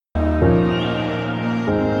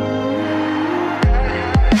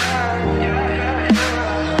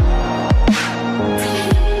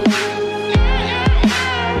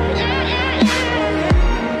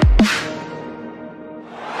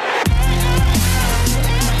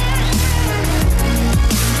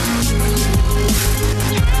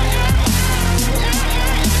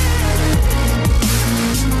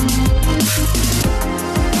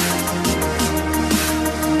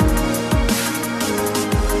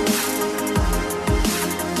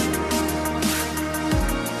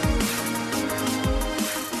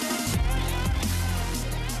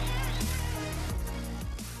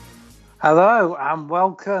Hello and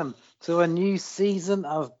welcome to a new season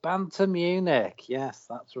of Banter Munich. Yes,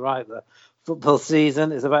 that's right. The football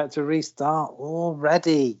season is about to restart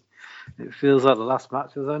already. It feels like the last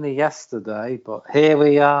match was only yesterday, but here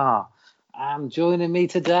we are. And joining me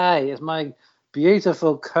today is my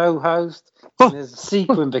beautiful co-host in his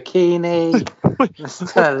sequin bikini,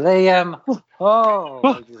 Mr. Liam. Oh,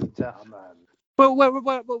 ladies and gentlemen. Well,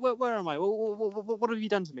 where am I? What have you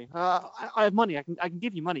done to me? I have money. I can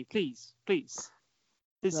give you money, please. This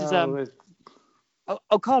is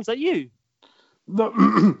Oh, Carl, is that you?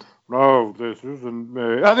 No, this isn't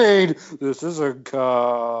me. I mean, this isn't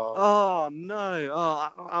Carl. Oh no!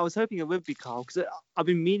 I was hoping it would be Carl because I've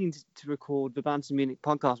been meaning to record the Banter Munich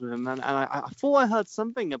podcast with him, and I thought I heard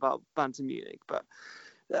something about Banter Munich, but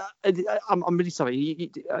I'm really sorry.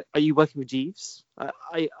 Are you working with Jeeves?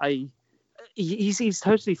 He seems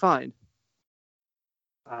totally fine.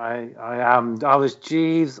 I am. I was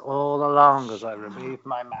Jeeves all along as I removed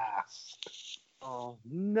my mask. Oh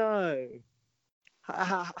no!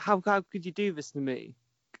 How could you do this to me,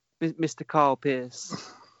 Mr. Carl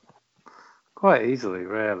Pierce? Quite easily,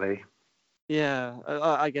 really. Yeah,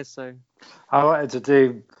 I guess so. I wanted to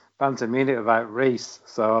do Banter Munich about Reese,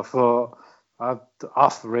 so I thought I'd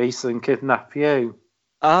off Reese and kidnap you.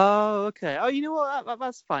 Oh, okay. Oh, you know what?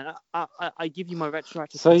 That's fine. I give you my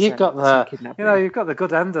retroactive So you've consent got the, kidnapping. you've got the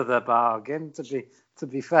good end of the bargain. To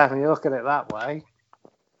be fair, when you look at it that way.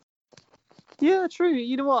 Yeah, true.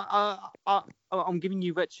 You know what? I'm giving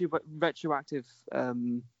you retroactive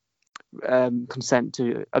consent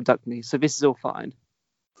to abduct me, so this is all fine.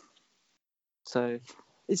 So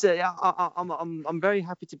it's I'm very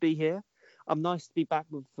happy to be here. I'm nice to be back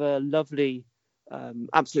with lovely,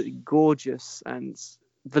 absolutely gorgeous and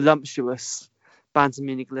voluptuous Banter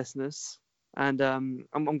Munich listeners. And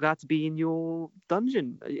I'm glad to be in your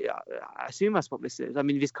dungeon. I assume that's what this is. I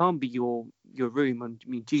mean, this can't be your room. I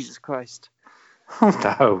mean, Jesus Christ. Oh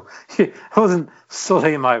no, I wasn't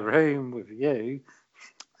sullying my room with you.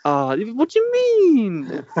 What do you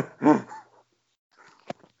mean?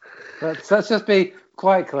 Let's just be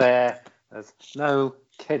quite clear. There's no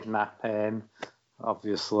kidnapping,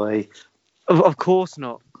 obviously. Of course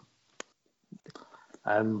not.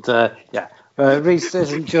 And Reese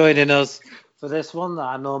isn't joining us for this one,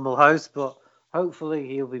 our normal host, but hopefully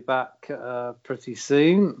he'll be back pretty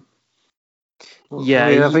soon. Yeah.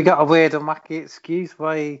 Have we got a weird and wacky excuse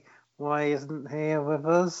why he isn't here with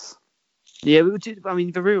us? Yeah, I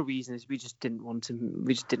mean, the real reason is we just didn't want him.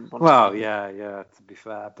 Well, yeah. To be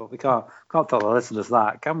fair, but we can't tell the listeners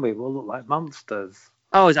that, can we? We'll look like monsters.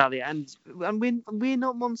 Oh, exactly, and we're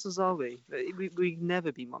not monsters, are we? We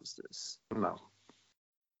never be monsters. No.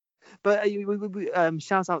 But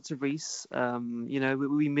shout out to Reese.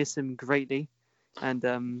 We miss him greatly,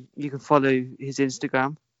 and you can follow his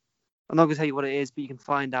Instagram. I'm not gonna tell you what it is, but you can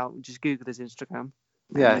find out. Just Google his Instagram.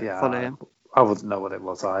 Yeah. Follow him. I wouldn't know what it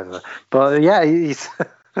was either. But yeah, he's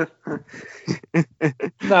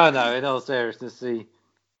no. In all seriousness, he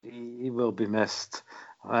will be missed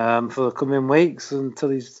for the coming weeks until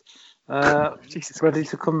he's ready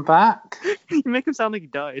to come back. You make him sound like he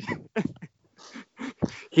died.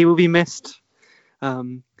 He will be missed.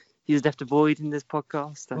 He's left a void in this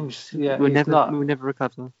podcast. We'll never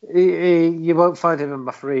recover. You won't find him in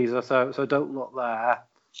my freezer, so don't look there.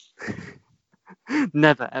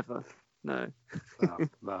 Never ever. No.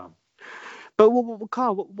 No. But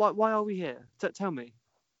Carl, why are we here? Tell me.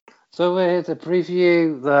 So we're here to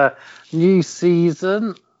preview the new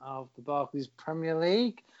season of the Barclays Premier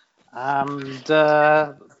League and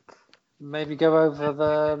maybe go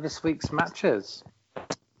over this week's matches.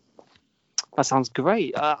 That sounds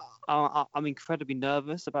great. I'm incredibly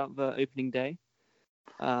nervous about the opening day,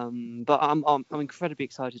 but I'm incredibly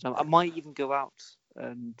excited. I might even go out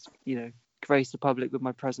and grace the public with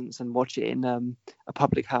my presence and watch it in a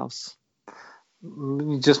public house.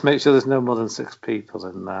 Just make sure there's no more than 6 people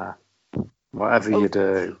in there, whatever you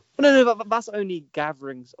do. No, that's only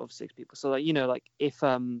gatherings of 6 people. So if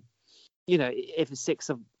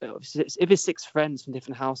it's 6 friends from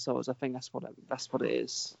different households, I think that's what it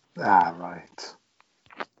is. Ah, right.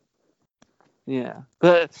 Yeah,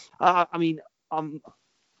 but I mean,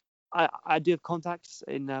 I do have contacts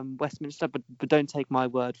in Westminster, but don't take my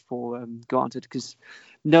word for granted, because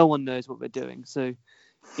no one knows what we're doing. So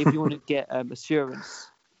if you want to get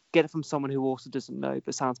assurance, get it from someone who also doesn't know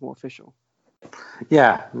but sounds more official.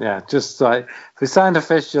 Yeah. Just like if we sound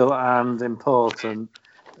official and important,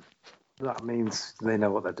 that means they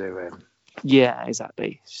know what they're doing. Yeah,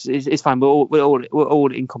 exactly. It's fine. We're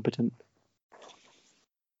all incompetent.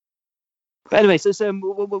 But anyway, so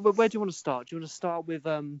where do you want to start? Do you want to start with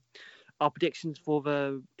our predictions for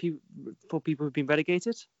people who've been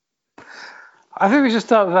relegated? I think we should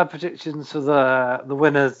start with our predictions for the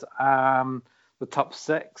winners, the top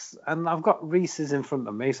 6. And I've got Reese's in front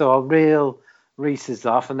of me, so I'll reel Reese's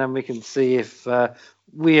off, and then we can see if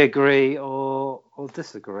we agree or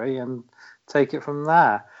disagree and take it from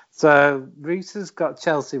there. So Reese's got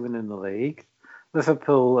Chelsea winning the league,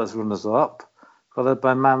 Liverpool as runners-up, followed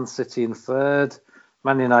by Man City in 3rd,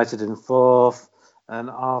 Man United in 4th, and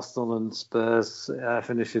Arsenal and Spurs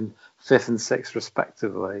finishing 5th and 6th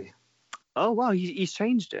respectively. Oh wow, he's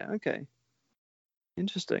changed it. Okay,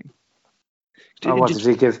 interesting. What did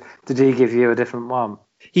he give? Did he give you a different one?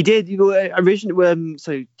 He did. Originally,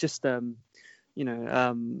 so just I'll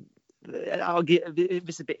give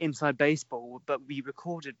this a bit inside baseball, but we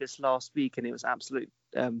recorded this last week and it was absolute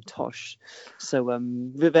tosh. So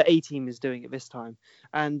the A team is doing it this time,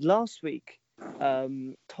 and last week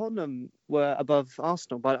Tottenham were above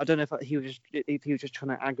Arsenal, but I don't know if he was just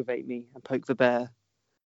trying to aggravate me and poke the bear.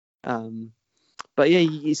 But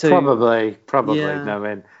yeah, so probably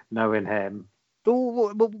yeah. knowing him. But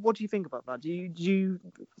what do you think about that? Do you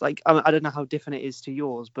like? I don't know how different it is to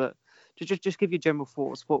yours, but just give your general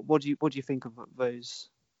thoughts. What do you think of those?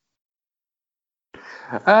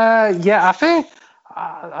 Yeah, I think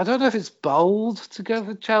I don't know if it's bold to go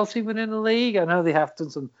for Chelsea winning the league. I know they have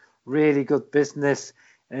done some really good business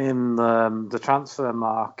in the transfer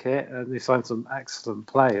market, and they signed some excellent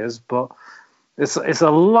players, but it's a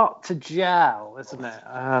lot to gel, isn't it?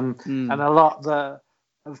 And a lot that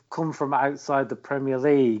have come from outside the Premier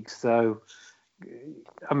League. So,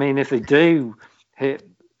 I mean, if they do hit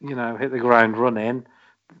the ground running,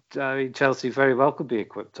 Chelsea very well could be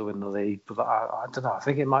equipped to win the league. But I don't know. I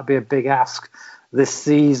think it might be a big ask this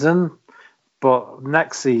season, but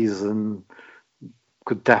next season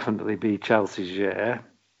could definitely be Chelsea's year.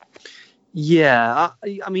 Yeah,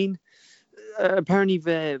 I mean, apparently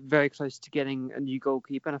they're very close to getting a new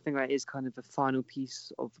goalkeeper, and I think that is kind of the final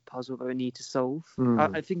piece of the puzzle that we need to solve.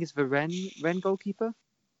 I think it's the Rennes goalkeeper.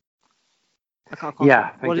 I can't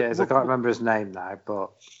I think it is. I can't remember his name now,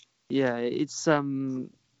 but yeah, it's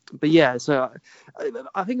but yeah, so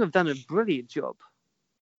I think they've done a brilliant job.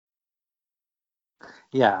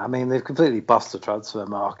 Yeah, I mean, they've completely bossed the transfer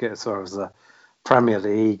market as far as the Premier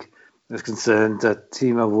League is concerned.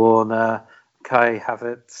 Timo Werner, Kai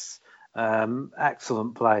Havertz,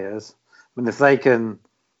 excellent players. I mean, if they can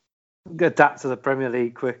adapt to the Premier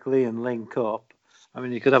League quickly and link up, I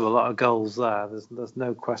mean, you could have a lot of goals there. There's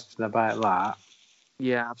no question about that.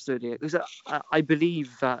 Yeah, absolutely. Because I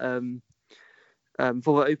believe that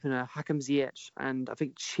for the opener, Hakim Ziyech and I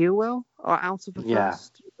think Chilwell are out of the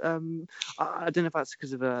first. I don't know if that's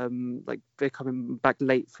because of like they're coming back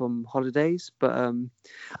late from holidays, but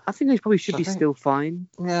I think they probably should be still fine.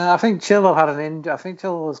 Yeah, I think Chilwell had an injury. I think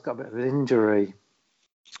Chilwell's got a bit of an injury.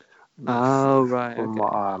 Oh right.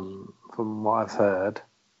 From what I've heard.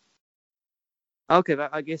 Okay,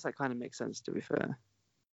 I guess that kind of makes sense, to be fair.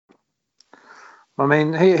 I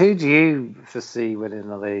mean, who do you foresee winning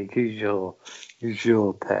the league? Who's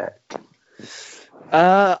your pick?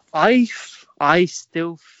 I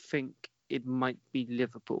still think it might be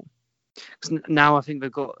Liverpool. Because now I think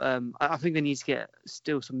they've got. I think they need to get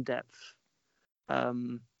still some depth.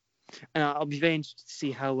 And I'll be very interested to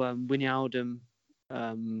see how Wijnaldum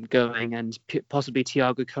going and possibly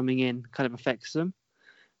Thiago coming in kind of affects them.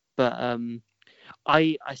 But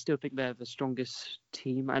I still think they're the strongest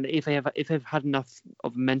team, and if they've had enough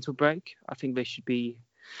of a mental break, I think they should be,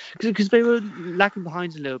 because they were lacking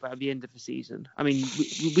behind a little bit at the end of the season. I mean,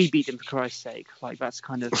 we beat them for Christ's sake. Like, that's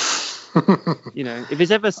kind of, if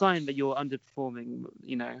there's ever a sign that you're underperforming,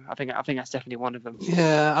 I think that's definitely one of them.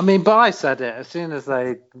 Yeah, I mean, but I said it as soon as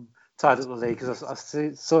they tied up the league, because I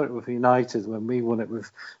saw it with United when we won it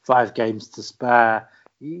with 5 games to spare.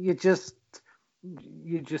 You just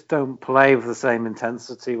don't play with the same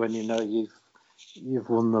intensity when you know you've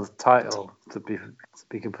won the title. To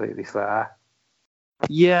be completely fair.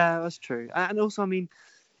 Yeah, that's true. And also, I mean,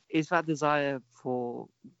 is that desire for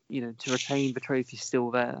to retain the trophy still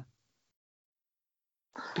there?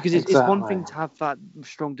 Because it's one thing to have that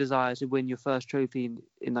strong desire to win your first trophy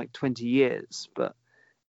in like 20 years, but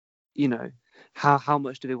how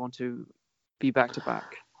much do they want to be back to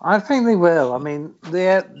back? I think they will. I mean,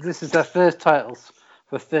 this is their first titles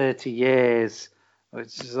for 30 years,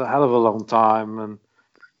 which is a hell of a long time. And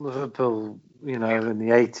Liverpool, in the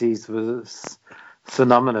 80s was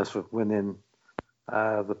synonymous with winning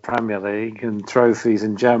the Premier League and trophies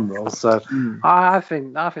in general. So I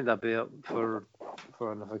think they'll be up for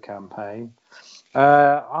another campaign.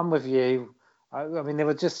 I'm with you. I mean, they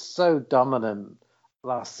were just so dominant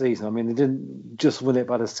last season. I mean, they didn't just win it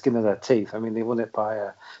by the skin of their teeth. I mean, they won it by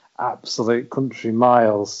a absolute country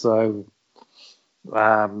mile. So,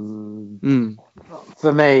 for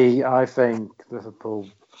me, I think Liverpool,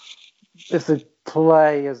 if they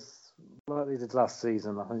play as like they did last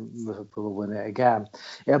season, I think Liverpool will win it again.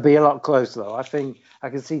 It'll be a lot closer, though. I think I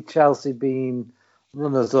can see Chelsea being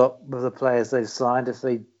runners up with the players they've signed if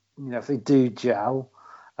they, if they do gel,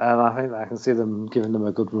 and I think I can see them giving them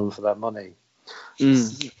a good run for their money.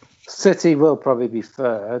 City will probably be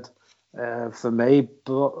third for me,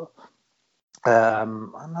 but I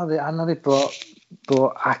know they bought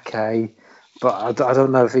Ake, but I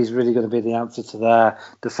don't know if he's really going to be the answer to their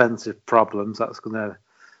defensive problems. That's going to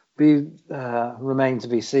be remain to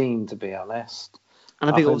be seen, to be honest.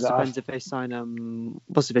 And I think it also depends if they sign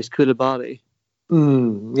what's his face, Koulibaly.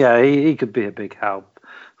 Yeah, he could be a big help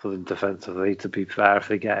for them defensively. To be fair, if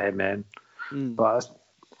they get him in, but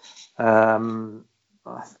I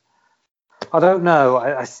don't know.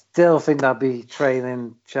 I still think they'll be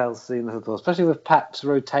training Chelsea and Liverpool, especially with Pep's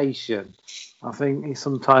rotation. I think he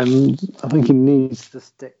needs to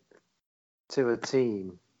stick to a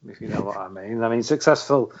team, if you know what I mean. I mean,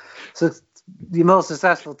 the most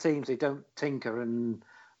successful teams, they don't tinker and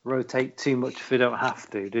rotate too much if they don't have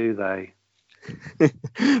to, do they?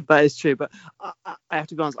 That is true, but I have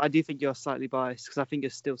to be honest, I do think you're slightly biased because I think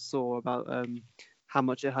you're still sore about how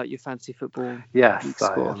much it hurt your fantasy football. Yes,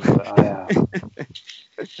 I am.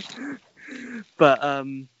 But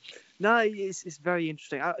no, it's very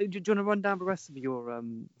interesting. Do you want to run down the rest of your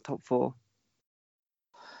top four?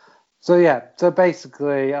 So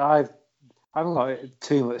basically, I haven't got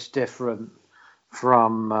too much different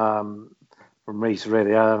from Reece,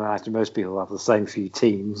 really. I imagine most people have the same few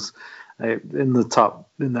teams in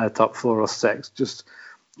their top 4 or 6, just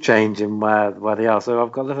changing where they are. So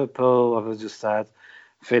I've got Liverpool, I've just said,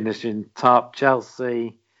 finishing top.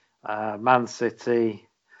 Chelsea, Man City.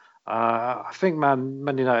 I think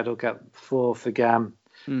Man United will get 4th again.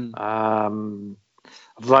 I'd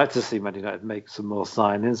like to see Man United make some more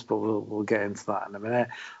signings, but we'll get into that in a minute.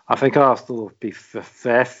 I think Arsenal will be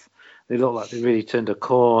 5th. They look like they really turned a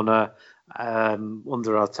corner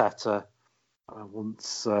under Arteta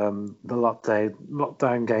once the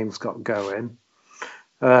lockdown games got going.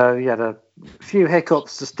 You had a few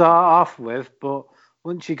hiccups to start off with, but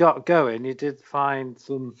once you got going, you did find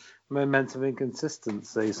some momentum and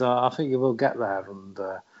consistency. So I think you will get there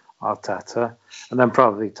under Arteta, and then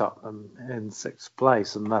probably Tottenham in 6th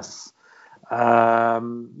place unless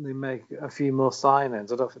they make a few more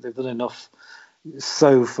signings. I don't think they've done enough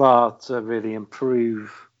so far to really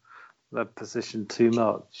improve their position too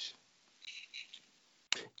much.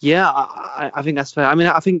 Yeah, I think that's fair. I mean,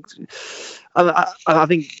 I think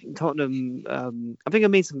Tottenham. I think I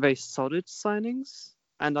made some very solid signings,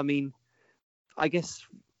 and I mean, I guess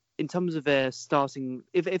in terms of their starting,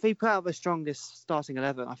 if they put out their strongest starting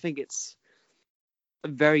 11, I think it's a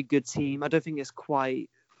very good team. I don't think it's quite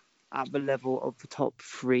at the level of the top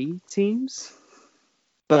 3 teams,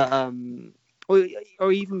 but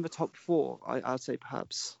or even the top 4. I'd say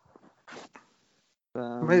perhaps.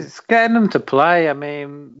 It's getting them to play. I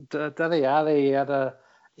mean, Dele Alli he had a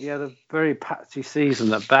very patchy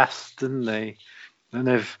season at best, didn't he? And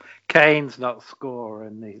if Kane's not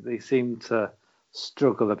scoring, they seem to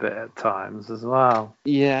struggle a bit at times as well.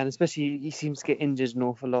 Yeah, and especially he seems to get injured an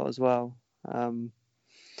awful lot as well. And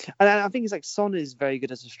I think it's like Son is very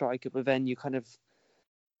good as a striker, but then you kind of,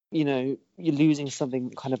 you're losing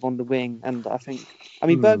something kind of on the wing. And I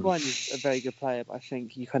mean, Bergwijn is a very good player, but I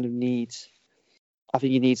think you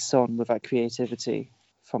need Son with that creativity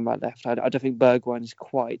from that left. I don't think Bergwijn is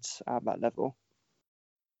quite at that level.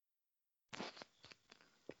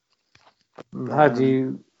 How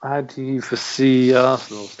do you foresee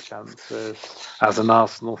Arsenal's chances as an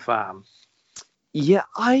Arsenal fan? Yeah,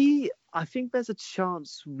 I think there's a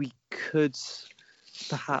chance we could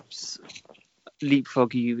perhaps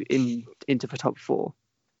leapfrog you into the top 4.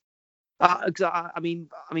 I mean,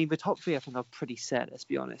 the top 3 I think are pretty set. Let's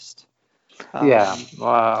be honest. Yeah,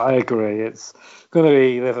 I agree. It's going to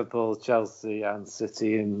be Liverpool, Chelsea, and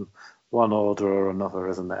City in one order or another,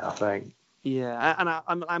 isn't it? I think. Yeah, and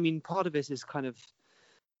I mean, part of this is kind of.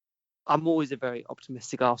 I'm always a very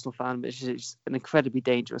optimistic Arsenal fan, which is an incredibly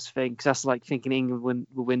dangerous thing because that's like thinking England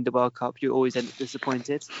will win the World Cup. You always end up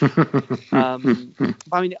disappointed. I mean,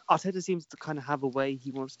 Arteta seems to kind of have a way he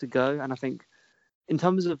wants to go, and I think in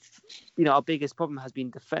terms of our biggest problem has been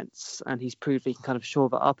defence, and he's proved he can kind of shore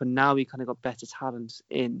that up, and now we kind of got better talent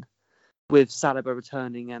in with Saliba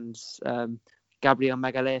returning and Gabriel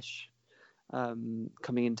Magalhaes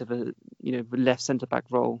coming into the the left centre back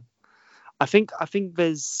role. I think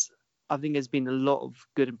there's I think there's been a lot of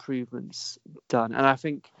good improvements done, and I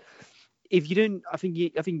think if you don't, I think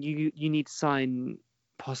you need to sign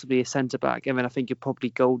possibly a centre back, and then I think you're probably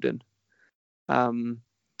golden.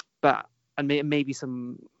 But maybe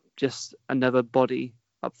some just another body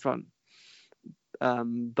up front.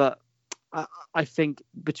 But I think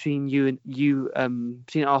between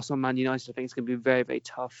between Arsenal and Man United, I think it's going to be a very, very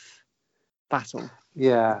tough battle.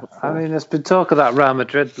 Yeah, I mean, there's been talk of that Real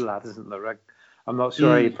Madrid lad, isn't there? I'm not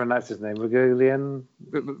sure how you pronounce his name. Regalian?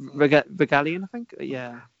 Regalian, I think.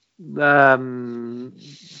 Yeah.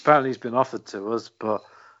 Apparently he's been offered to us, but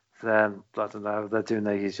then I don't know. They're doing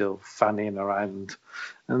their usual fannying around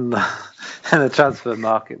in the transfer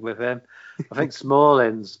market with him. I think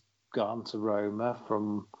Smalling's gone to Roma,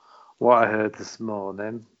 from what I heard this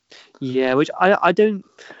morning. Yeah, which I don't.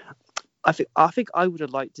 I think I would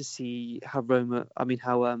have liked to see how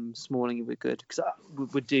Smalling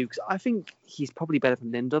would do, because I think he's probably better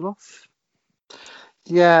than Lindelof.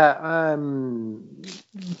 Yeah, I know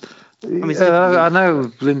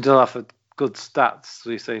Lindelof had good stats.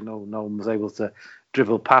 We say no one was able to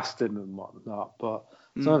dribble past him and whatnot, but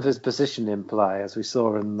some of his positioning play, as we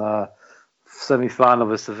saw in the semi-final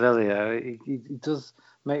with Sevilla, he does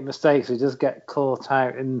make mistakes. He does get caught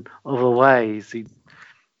out in other ways.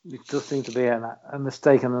 It does seem to be a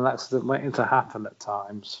mistake and an accident waiting to happen at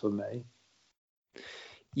times for me.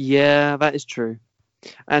 Yeah, that is true.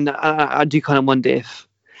 And I do kind of wonder if,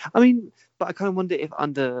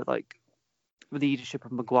 under like the leadership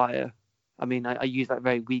of Maguire, I use that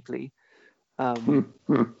very weakly, but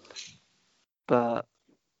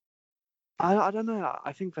I don't know.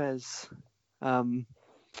 I think there's,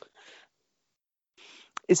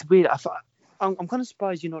 it's weird. I'm kind of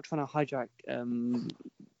surprised you're not trying to hijack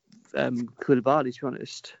Koulibaly, to be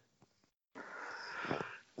honest.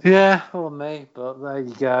 Yeah, or me, but there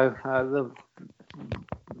you go.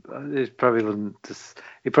 It probably wouldn't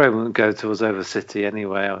go to us over City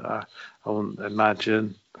anyway. I wouldn't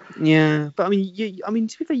imagine. Yeah, but to be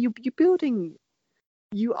fair,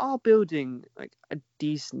 you are building like a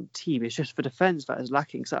decent team. It's just for defence that is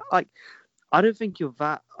lacking. So I don't think you're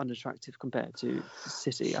that unattractive compared to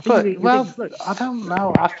City. I don't know.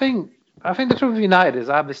 I think the trouble with United is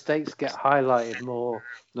our mistakes get highlighted more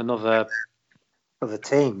than other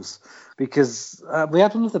teams, because we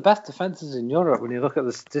had one of the best defences in Europe when you look at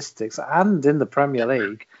the statistics, and in the Premier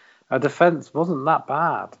League, our defence wasn't that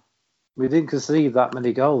bad. We didn't concede that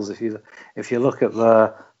many goals if you look at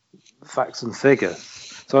the facts and figures.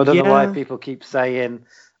 So I don't know why people keep saying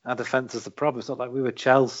our defence is the problem. It's not like we were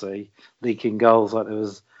Chelsea leaking goals like there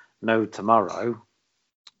was no tomorrow.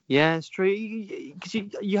 Yeah, it's true. Because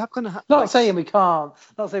you have kind of not saying we can't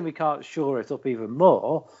shore it up even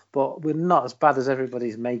more, but we're not as bad as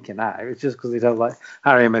everybody's making out. It's just because they don't like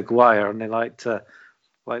Harry Maguire and they like to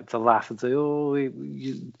laugh and say, "Oh,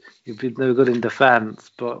 you've been no good in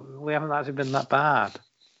defence," but we haven't actually been that bad.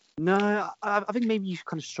 No, I think maybe you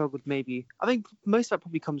kind of struggled. Maybe I think most of that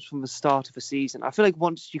probably comes from the start of the season. I feel like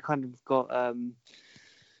once you kind of got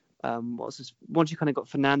once you kind of got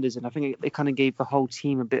Fernandes in, I think it kind of gave the whole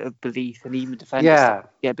team a bit of belief, and even defenders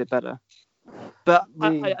get a bit better. But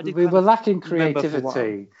we were lacking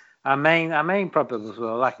creativity. Our main problem was we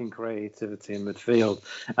were lacking creativity in midfield,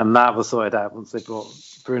 and that was sorted out once they brought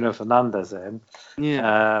Bruno Fernandes in.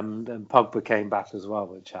 Yeah. And Pogba came back as well,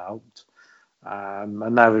 which helped. And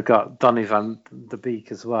now we've got Donny van de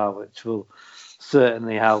Beek as well, which will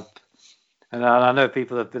certainly help. And I know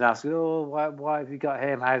people have been asking, "Oh, why have you got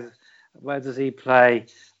him? Where does he play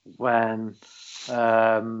when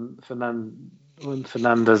Fernandes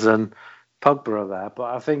and Pogba are there?"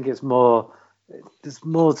 But I think it's more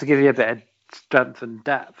to give you a bit of strength and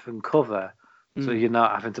depth and cover, so you're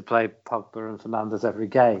not having to play Pogba and Fernandes every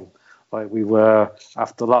game like we were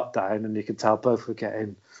after lockdown. And you can tell both were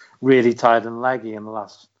getting really tired and leggy in the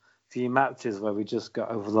last few matches where we just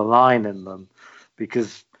got over the line in them,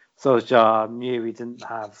 because Solskjaer knew he didn't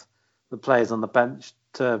have the players on the bench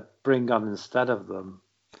to bring on instead of them.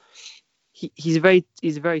 He's a very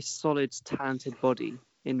solid, talented body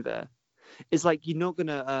in there. It's like you're not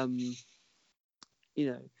gonna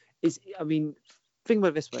think about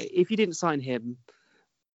it this way: if you didn't sign him,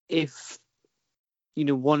 if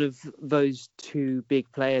one of those two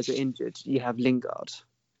big players are injured, you have Lingard.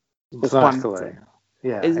 Exactly.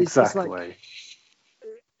 Yeah, exactly. It's like,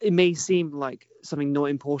 it may seem like something not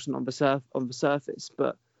important on the surface,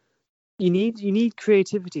 but you need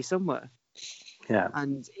creativity somewhere. Yeah.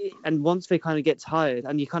 And once they kind of get tired,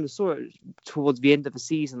 and you kind of saw it towards the end of the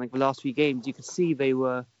season, like the last few games, you could see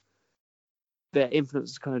their influence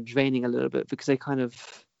was kind of draining a little bit, because they kind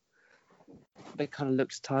of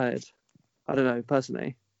looked tired. I don't know,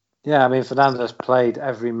 personally. Yeah, I mean, Fernandes played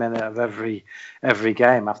every minute of every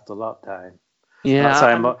game after lockdown.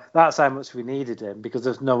 Yeah, That's how much we needed him, because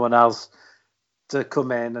there's no one else to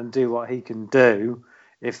come in and do what he can do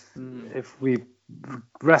if we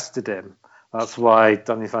rested him. That's why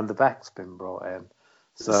Donny van de Beek's been brought in.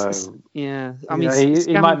 So yeah, I you mean, know, he might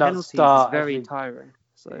scamming not penalties is start very tiring.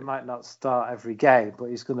 So he might not start every game, but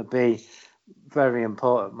he's going to be very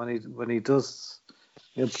important when he does.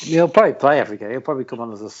 He'll probably play every game. He'll probably come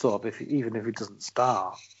on as a sub even if he doesn't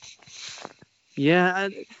start. yeah,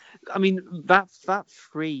 I mean that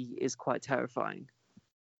three is quite terrifying.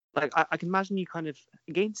 Like I can imagine you kind of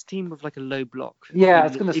against a team with like a low block. Yeah, I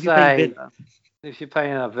was going to if you're playing say, Villa, if you're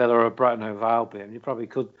playing a Villa or a Brighton over Albion, you probably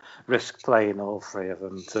could risk playing all three of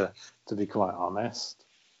them. To be quite honest.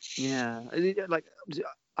 yeah, like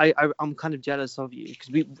I'm kind of jealous of you because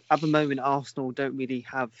we at the moment Arsenal don't really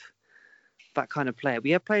have that kind of player.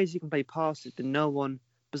 We have players who can play passes, but no one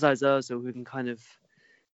besides Ozil who can kind of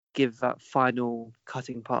give that final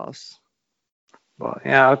cutting pass. But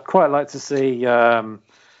yeah, I'd quite like to see the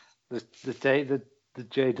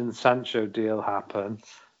Jadon Sancho deal happen.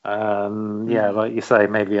 Yeah, like you say,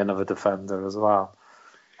 maybe another defender as well.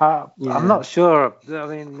 I'm not sure. I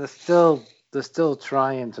mean, they're still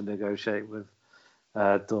trying to negotiate with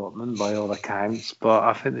Dortmund by all accounts, but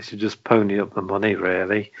I think they should just pony up the money,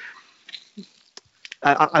 really.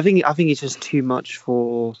 I think it's just too much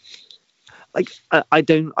for. Like I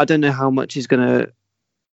don't know how much is gonna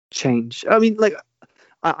change. I mean, like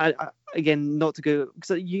I again, not to go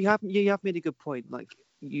because you have made a good point. Like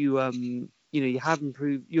you you have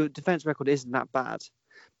improved. Your defense record isn't that bad,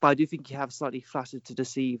 but I do think you have slightly flattered to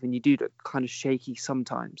deceive, and you do look kind of shaky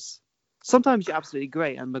sometimes. Sometimes you're absolutely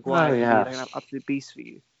great, and Maguire can be like an absolute beast for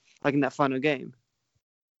you, like in that final game.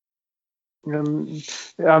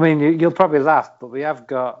 I mean, you'll probably laugh, but we have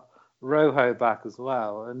got Rojo back as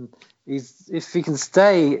well, and if he can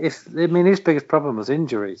stay, his biggest problem was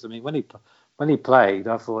injuries. I mean, when he played,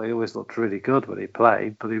 I thought he always looked really good when he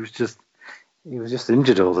played, but he was just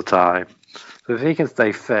injured all the time. So if he can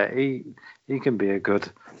stay fit, he can be a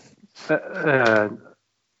good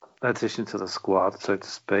addition to the squad, so to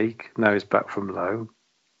speak. Now he's back from loan.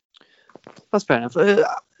 That's fair enough.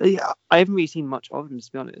 Yeah, I haven't really seen much of him,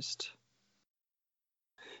 to be honest.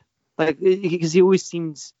 Like because he always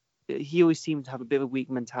seemed to have a bit of a weak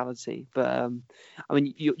mentality. But I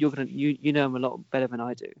mean, you know him a lot better than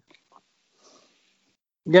I do.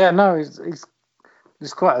 Yeah, no, he's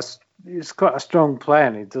quite a strong player,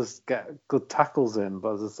 and he does get good tackles in.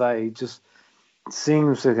 But as I say, he just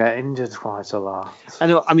seems to get injured quite a lot. I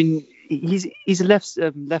know. I mean, he's a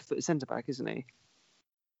left-footed centre back, isn't he?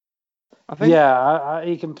 I think. Yeah,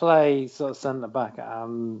 he can play sort of centre back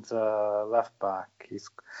and left back. He's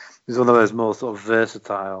one of those more sort of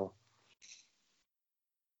versatile.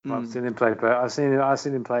 I've seen him play. I've seen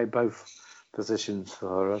him play both positions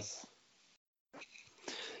for us.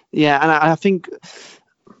 Yeah, and I think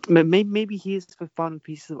maybe he is the final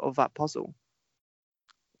piece of that puzzle.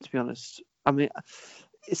 To be honest, I mean,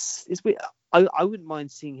 it's weird. I wouldn't mind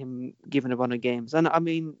seeing him given a run of games, and I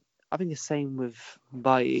mean, I think the same with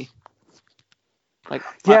Bailly. Like,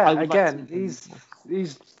 yeah, again, he's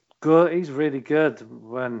good. He's really good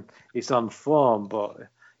when he's on form, but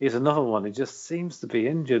he's another one who just seems to be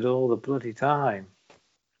injured all the bloody time.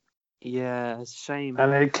 Yeah, it's a shame.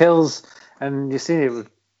 And it kills. And you see it with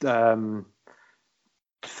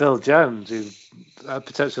Phil Jones, who had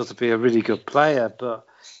potential to be a really good player, but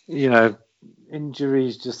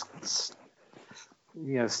injuries just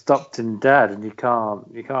stopped him dead, and you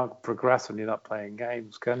can't progress when you're not playing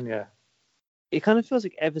games, can you? It kind of feels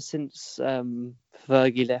like ever since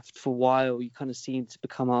Fergie left for a while, you kind of seem to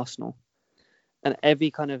become Arsenal, and every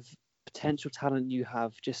kind of potential talent you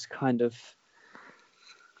have just kind of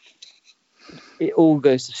it all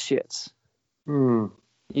goes to shit. You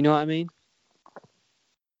know what I mean?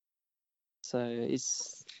 So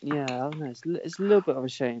it's I don't know. It's a little bit of a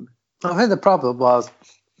shame. I think the problem was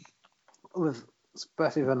with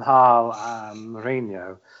especially Van Gaal and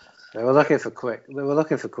Mourinho, they were looking for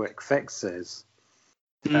quick fixes.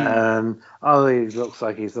 And he looks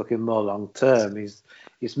like he's looking more long term.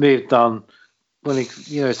 He's moved on. When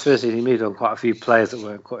his first season, he moved on quite a few players that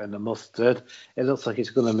weren't cutting the mustard. It looks like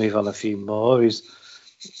he's going to move on a few more. He's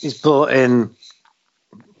brought in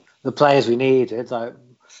the players we needed. Like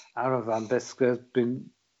Aaron Van Bissaka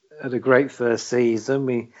had a great first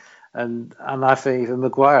season. And I think even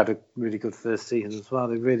Maguire had a really good first season as well.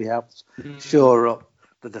 They really helped shore up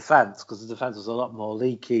the defence, because the defence was a lot more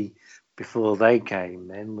leaky before they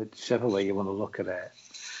came in, whichever way you want to look at it.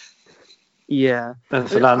 Yeah. And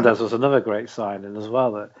Fernandes was another great signing as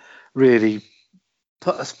well, that really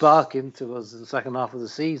put a spark into us in the second half of the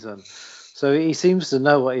season. So he seems to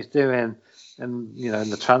know what he's doing, and in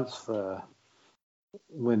the transfer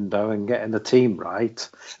window and getting the team right.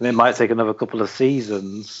 And it might take another couple of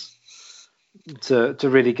seasons to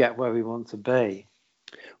really get where we want to be.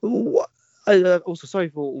 Also, sorry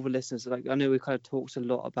for all the listeners. Like, I know we kind of talked a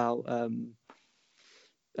lot about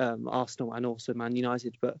Arsenal and also Man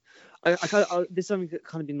United, but there's something that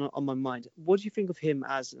kind of been on my mind. What do you think of him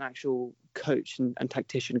as an actual coach and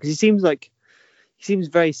tactician? Because he seems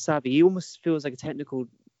very savvy. He almost feels like a technical,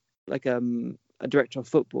 like a director of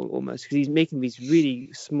football almost, because he's making these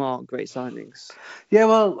really smart, great signings. Yeah,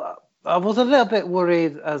 well, I was a little bit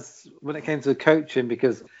worried when it came to coaching,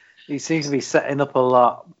 because he seems to be setting up a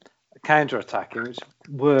lot counter-attacking, which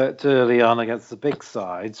worked early on against the big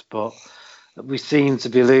sides, but we seem to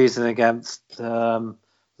be losing against the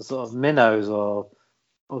sort of minnows or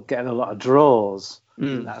getting a lot of draws. We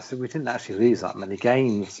didn't actually lose that many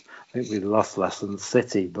games. I think we lost less than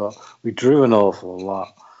City, but we drew an awful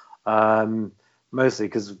lot, mostly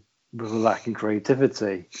because we were lacking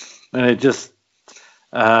creativity. And it just,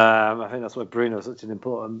 I think that's why Bruno was such an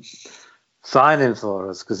important signing for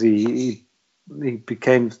us, because he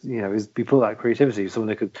became, he put that creativity, someone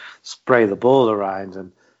who could spray the ball around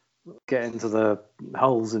and get into the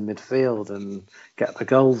holes in midfield and get the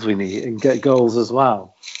goals we need and get goals as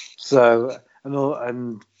well. So,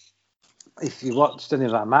 and if you watched any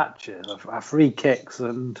of our matches, our free kicks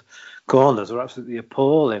and corners were absolutely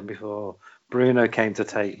appalling before Bruno came to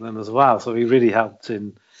take them as well. So he really helped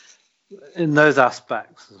in those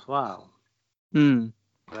aspects as well. Mm.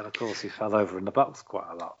 And of course, he fell over in the box quite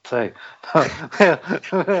a lot too.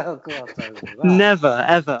 Never,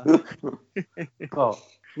 ever. But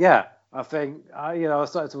yeah, I think I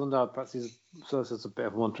started to wonder, perhaps he's sort of a bit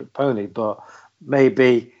of a one-trick pony, but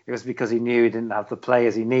maybe it was because he knew he didn't have the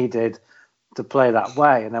players he needed to play that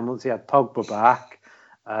way. And then once he had Pogba back,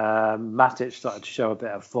 Matic started to show a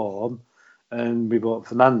bit of form, and we brought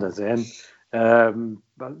Fernandes in.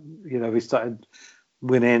 But we started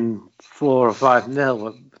winning 4 or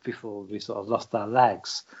 5-0 before we sort of lost our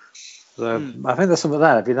legs. So I think there's something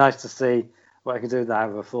there. It'd be nice to see what I can do now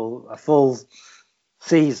with a full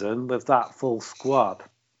season with that full squad.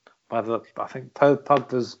 I think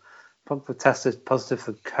Pogba tested positive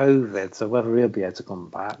for COVID, so whether he'll be able to come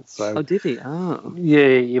back. So did he? Oh,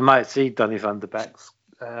 yeah, you might see Donny van de Beek's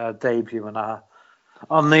debut on our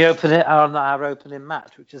opening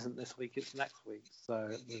match, which isn't this week, it's next week. So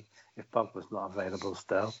if Pogba's not available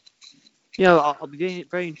still. Yeah, I'll be very,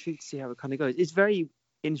 very intrigued to see how it kind of goes. It's very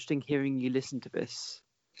interesting hearing you listen to this,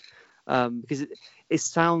 because it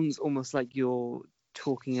sounds almost like you're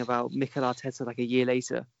talking about Mikel Arteta like a year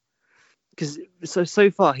later. Because so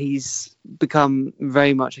far he's become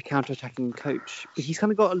very much a counter-attacking coach, but he's kind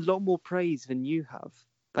of got a lot more praise than you have,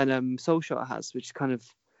 and Solskjaer has, which is kind of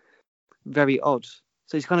very odd.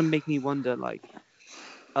 So it's kind of making me wonder, like,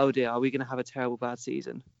 oh dear, are we going to have a terrible bad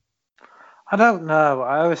season? I don't know.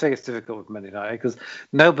 I always think it's difficult with Man United because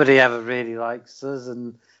nobody ever really likes us,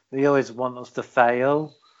 and they always want us to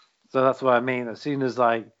fail. So that's what I mean. As soon as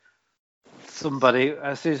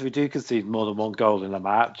we do concede more than one goal in a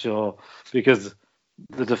match, or because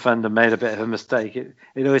the defender made a bit of a mistake, it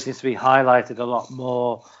always seems to be highlighted a lot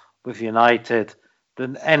more with United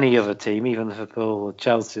than any other team, even Liverpool or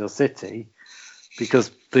Chelsea or City,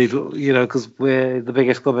 because we're the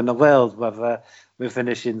biggest club in the world, whether we're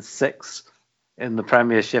finishing 6th in the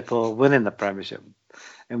Premiership or winning the Premiership,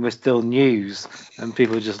 and we're still news, and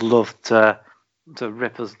people just love to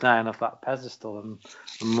rip us down off that pedestal and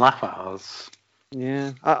laugh at us.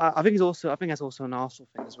 Yeah, I think that's also an Arsenal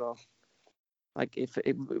thing as well. Like,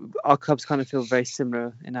 our clubs kind of feel very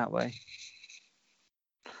similar in that way.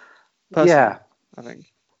 Personally, yeah, I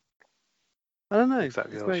think. I don't know.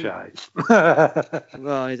 Except you're shy.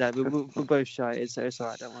 Well, exactly. We're both shy. It's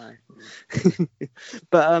alright. Don't worry.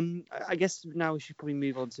 But I guess now we should probably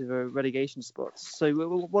move on to the relegation spots. So,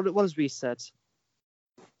 what has Reece said?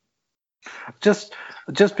 Just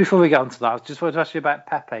before we get onto that, I just wanted to ask you about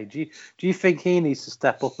Pepe. Do you think he needs to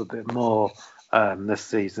step up a bit more this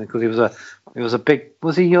season? Because it was a big.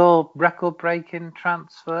 Was he your record-breaking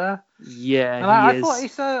transfer? Yeah, and I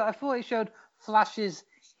thought he showed flashes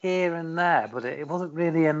here and there, but it wasn't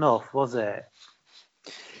really enough, was it?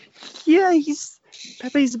 Yeah,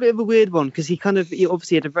 Pepe's a bit of a weird one because he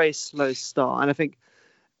obviously had a very slow start, and I think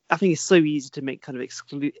it's so easy to make kind of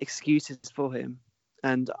excuses for him,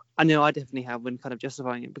 and I know I definitely have when kind of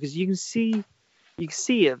justifying it, because you can see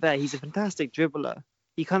it there. He's a fantastic dribbler.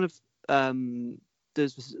 He kind of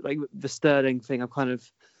does like the Sterling thing of kind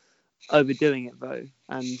of overdoing it though,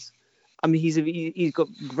 and I mean, he's got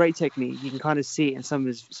great technique. You can kind of see it in some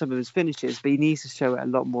of his finishes, but he needs to show it a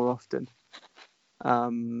lot more often.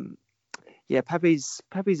 Yeah, Pepe's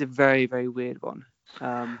a very, very weird one.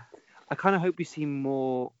 I kind of hope we see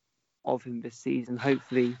more of him this season.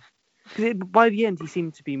 Hopefully, because by the end he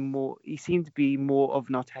seemed to be more of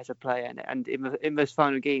an Arteta player, and in those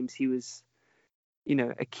final games he was,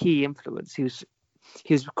 a key influence.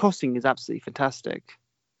 His crossing is absolutely fantastic.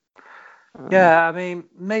 Yeah, I mean,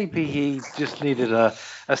 maybe he just needed a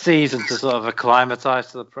season to sort of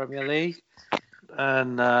acclimatise to the Premier League,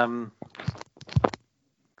 and now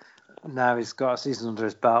he's got a season under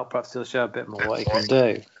his belt. Perhaps he'll show a bit more what he can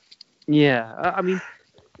do. Yeah, I mean,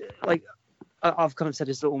 like I've kind of said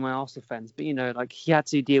this to all my Arsenal fans, but like he had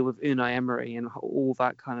to deal with Unai Emery and all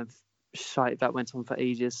that kind of shite that went on for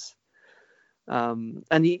ages. And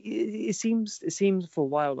it seems for a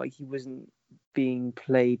while like he wasn't being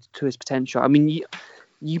played to his potential. I mean,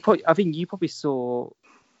 I think you probably saw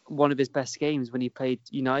one of his best games when he played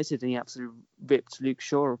United and he absolutely ripped Luke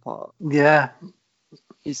Shaw apart. Yeah.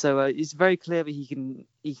 So it's very clear that he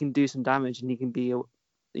can do some damage and he can be a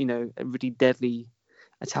really deadly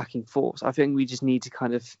attacking force. I think we just need to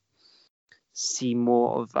kind of see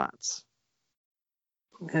more of that.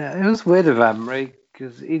 Yeah, it was weird of Emery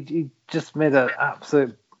because he just made an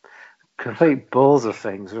absolute complete balls of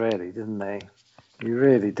things, really, didn't he? He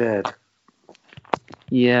really did.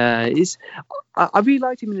 Yeah, I really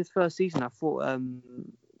liked him in his first season. I thought,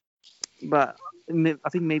 but I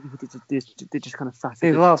think maybe he did just kind of fat.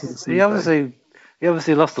 He obviously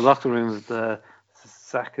lost the locker room with the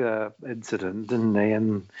Saka incident, didn't he?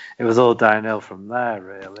 And it was all downhill from there,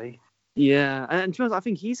 really. Yeah, and to be honest, I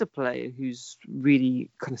think he's a player who's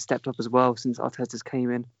really kind of stepped up as well since Arteta's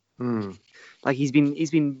came in. Like he's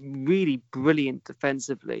been really brilliant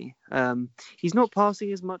defensively. He's not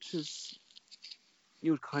passing as much as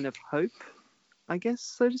you would kind of hope, I guess,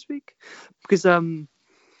 so to speak, because I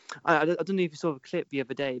don't know if you saw the clip the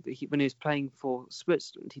other day, but when he was playing for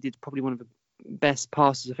Switzerland, he did probably one of the best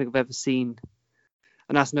passes I think I've ever seen,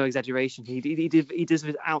 and that's no exaggeration. He does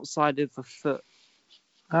it outside of the foot.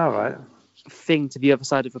 All right. Thing to the other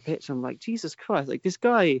side of the pitch. I'm like, Jesus Christ! Like this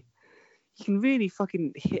guy, he can really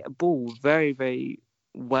fucking hit a ball very, very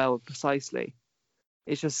well, precisely.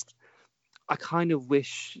 It's just, I kind of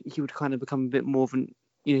wish he would kind of become a bit more of an,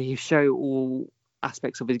 he show all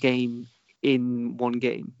aspects of his game in one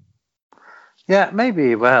game. Yeah, maybe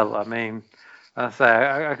he will. I mean, I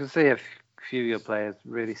can see a few of your players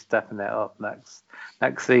really stepping it up next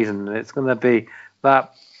season. It's going to be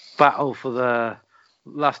that battle for the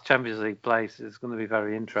last Champions League place is going to be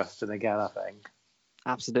very interesting again, I think.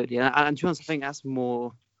 Absolutely, and to be honest, I think that's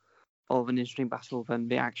more of an interesting battle than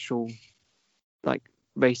the actual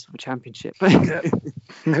race for the championship. It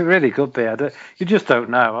really could be. You just don't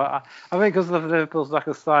know. I think because of Liverpool's lack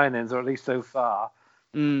of signings, or at least so far,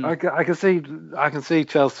 I can see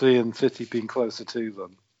Chelsea and City being closer to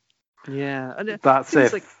them. Yeah, and that's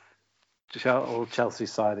if all Chelsea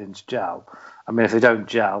signings gel. I mean, if they don't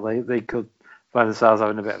gel, they could find themselves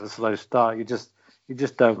having a bit of a slow start. You just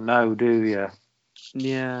don't know, do you?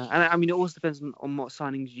 Yeah, and I mean, it also depends on what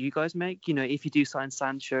signings you guys make. If you do sign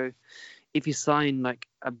Sancho, if you sign like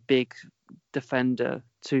a big defender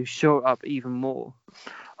to show up even more.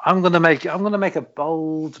 I'm gonna make a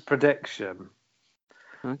bold prediction.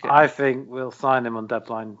 Okay. I think we'll sign him on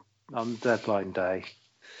deadline day.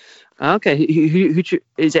 Okay, who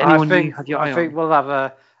is it? Anyone you have your eye on? I think we'll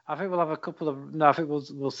have a couple of. No, I think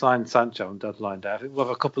we'll sign Sancho on deadline day. I think we'll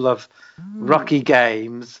have a couple of rocky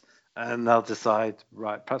games, and they'll decide.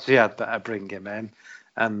 Right, perhaps we had better bring him in,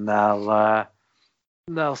 and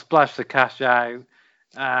they'll splash the cash out.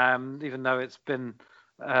 Even though it's been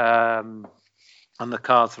on the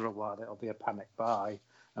cards for a while, it'll be a panic buy,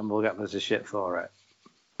 and we'll get loads of shit for it.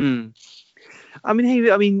 I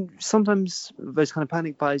mean, sometimes those kind of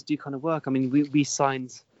panic buys do kind of work. I mean, we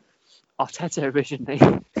signed Arteta originally,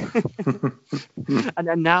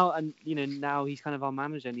 and now he's kind of our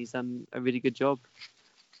manager, and he's done a really good job.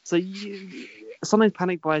 So sometimes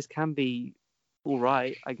panic buys can be all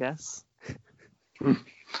right, I guess.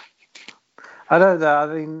 I don't know. I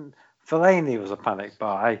mean, Fellaini was a panic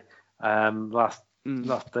buy last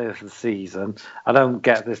day of the season. I don't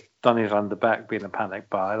get this Donny van de Beek being a panic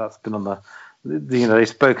buy. That's been on they've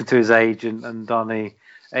spoken to his agent and Donny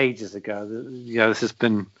ages ago. This has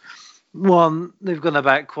been one they've gone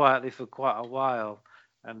about quietly for quite a while,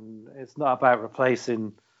 and it's not about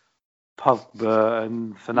replacing Pogba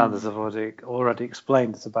and Fernandes. Have already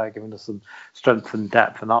explained. It's about giving us some strength and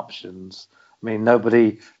depth and options. I mean,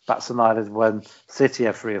 nobody bats an eyelid when City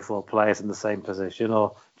have 3 or 4 players in the same position,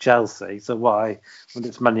 or Chelsea. So why, when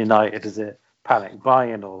it's Man United, is it panic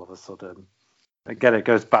buying all of a sudden? Again, it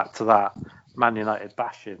goes back to that Man United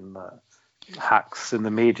bashing that hacks in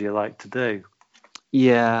the media like to do.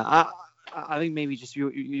 Yeah, I think maybe just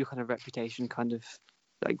your kind of reputation kind of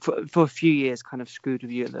like for a few years kind of screwed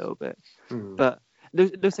with you a little bit. But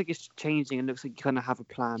it looks like it's changing and looks like you kind of have a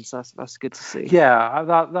plan, so that's good to see.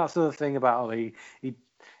 Yeah, that's the thing about Oli.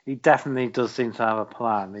 He definitely does seem to have a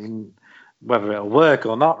plan. Whether it'll work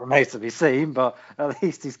or not remains to be seen, but at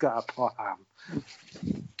least he's got a plan.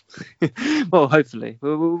 Well, hopefully.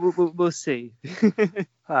 We'll see.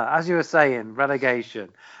 As you were saying, relegation.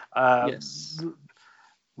 Yes.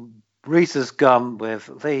 Reece has gone with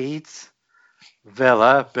Leeds,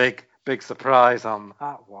 Villa, big surprise on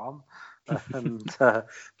that one, and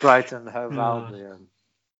Brighton Hove Albion.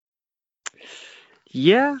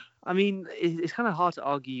 Yeah, I mean, it's kind of hard to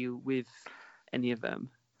argue with any of them.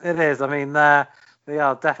 It is. I mean, they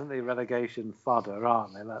are definitely relegation fodder,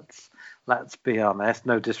 aren't they? Let's be honest.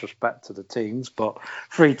 No disrespect to the teams, but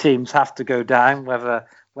 3 teams have to go down, whether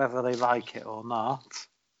they like it or not.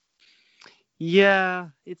 Yeah,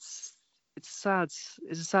 it's sad.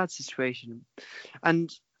 It's a sad situation,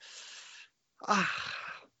 and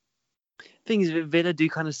things Villa do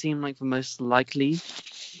kind of seem like the most likely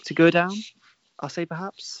to go down. I'll say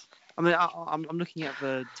perhaps. I mean, I'm looking at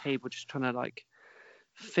the table, just trying to like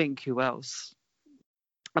think who else.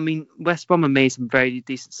 I mean, West Brom have made some very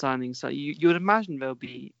decent signings, so you would imagine they'll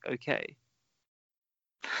be okay.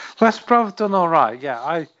 West Brom have done all right. Yeah,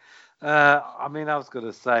 I mean, I was going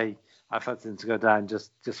to say I fancy him to go down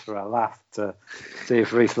just for a laugh to see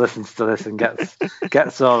if Reece listens to this and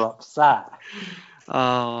gets all upset.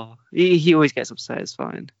 Oh, he always gets upset. It's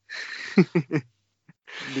fine.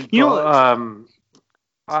 You know what?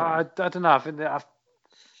 I don't know.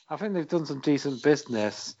 I think they've done some decent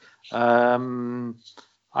business.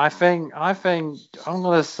 I think I'm going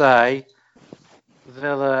to say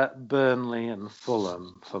Villa, Burnley, and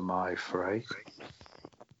Fulham for my 3.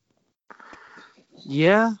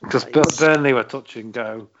 Yeah, because Burnley were touch and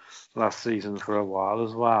go last season for a while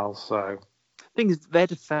as well. So I think their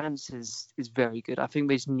defense is very good. I think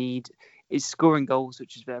they just need is scoring goals,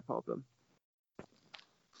 which is their problem.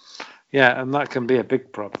 Yeah, and that can be a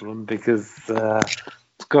big problem because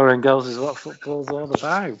scoring goals is what football's all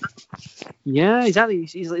about. Yeah, exactly.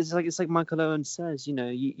 It's like Michael Owen says. You know,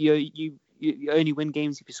 you only win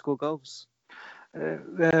games if you score goals.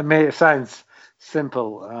 I mean, it sounds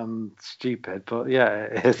simple and stupid, but yeah,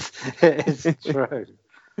 it's true.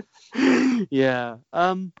 Yeah.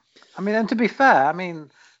 I mean, and to be fair, I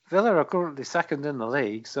mean, Villa are currently 2nd in the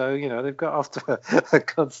league, so you know they've got off to a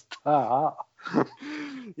good start.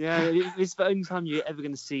 Yeah, it's the only time you're ever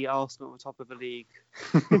going to see Arsenal on top of the league.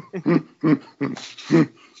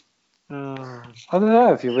 I don't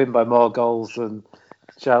know, if you win by more goals than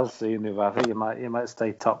Chelsea and whoever, you might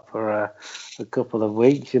stay top for a couple of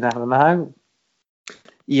weeks. You never know.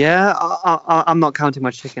 Yeah, I'm not counting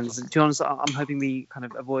my chickens. To be honest, I'm hoping we kind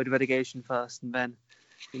of avoid relegation first, and then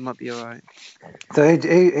we might be all right. So who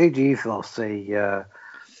do you foresee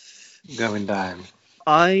going down?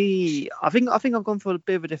 I think I've gone for a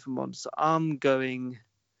bit of a different one. So I'm going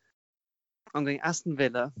Aston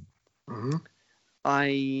Villa. Mm-hmm.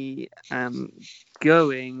 I am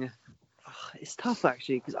going. It's tough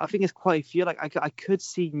actually because I think it's quite a few. Like I could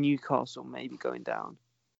see Newcastle maybe going down.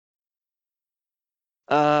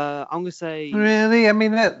 I'm gonna say. Really? I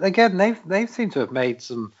mean, again, they've seemed to have made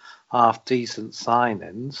some half decent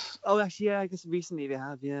signings. Oh, actually, yeah. I guess recently they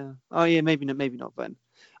have. Yeah. Oh, yeah. Maybe not then.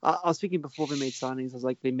 I was thinking before they made signings. I was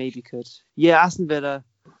like, they maybe could. Yeah, Aston Villa,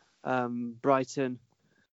 Brighton.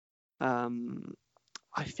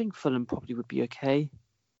 I think Fulham probably would be okay.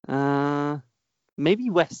 Maybe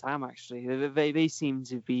West Ham actually. They seem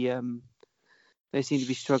to be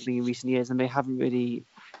struggling in recent years, and they haven't really.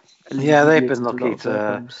 Yeah, they've been lucky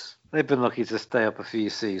to stay up a few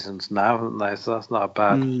seasons now, haven't they? So that's not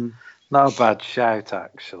a bad shout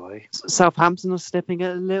actually. Southampton are stepping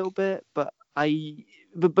it a little bit, but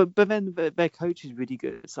then their coach is really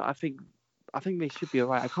good, so I think they should be all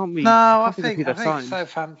right. I think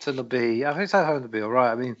Southampton will be. I think Southampton will be all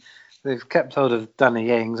right. I mean, they've kept hold of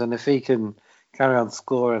Danny Ings, and if he can carry on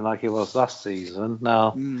scoring like he was last season,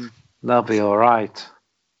 they'll be all right.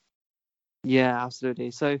 Yeah, absolutely.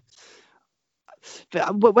 So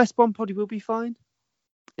West Brom probably will be fine.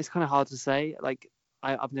 It's kind of hard to say. Like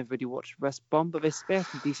I've never really watched West Brom, but they have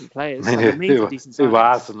some decent players. I mean, who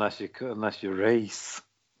has unless you race?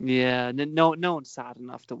 Yeah, no one's sad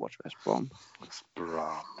enough to watch West Brom. West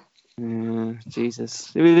Brom.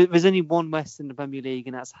 Jesus. There's only one West in the Premier League,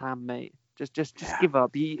 and that's Ham, mate. Just give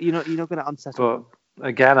up. You're not going to unsettle them.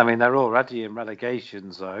 Again, I mean, they're already in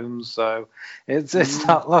relegation zones, so it's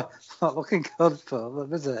not looking good for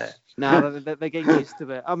them, is it? No, they're getting used to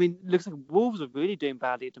it. I mean, looks like Wolves are really doing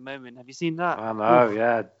badly at the moment. Have you seen that? I know,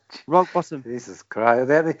 yeah. Rock bottom. Jesus Christ.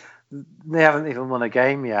 They haven't even won a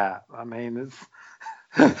game yet. I mean,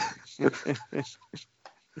 it's...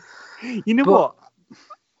 You know what?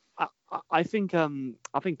 I think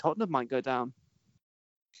Tottenham might go down.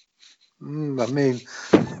 I mean,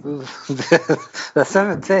 they're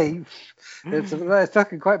 17th. It's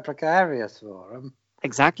looking quite precarious for them.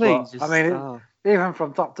 Exactly. But, even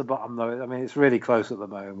from top to bottom, though, I mean, it's really close at the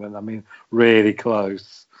moment. I mean, really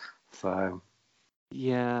close. So.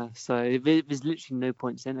 Yeah. So there's literally no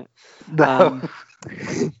points in it. No.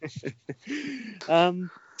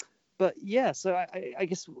 But yeah. So I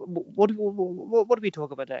guess what do we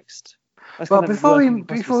talk about next? Well, before we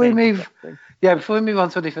move on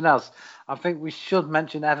to anything else, I think we should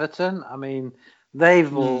mention Everton. I mean,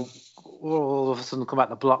 they've all of a sudden come out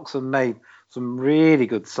the blocks and made some really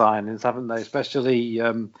good signings, haven't they? Especially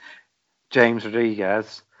James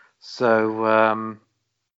Rodriguez. So,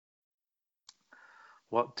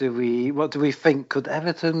 what do we think? Could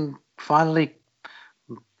Everton finally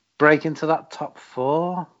break into that top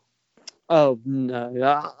four? Oh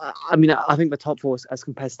no! I mean, I think the top four is as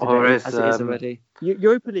competitive as it is already.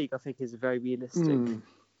 Europa League, I think, is a very realistic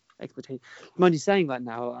expectation. Mind you saying that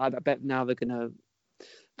now, I bet now they're gonna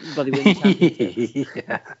bloody win the championship.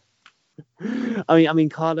 Yeah. I mean,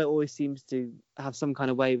 Carlo always seems to have some kind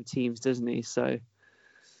of way with teams, doesn't he? So,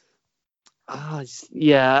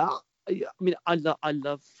 yeah. I mean, I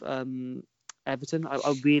love Everton.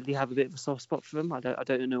 I really have a bit of a soft spot for them. I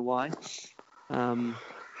don't know why.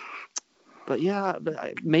 But yeah,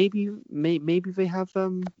 maybe they have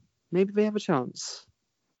a chance.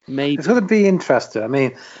 Maybe it's going to be interesting. I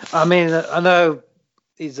mean, I know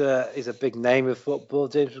he's a big name of football,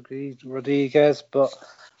 James Rodriguez, but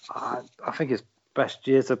I think his best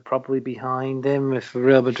years are probably behind him. If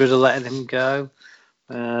Real Madrid are letting him go,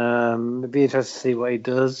 it'd be interesting to see what he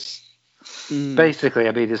does. Basically,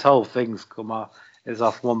 I mean, his whole thing's come off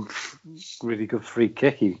one really good free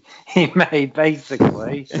kick he made,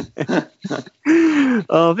 basically.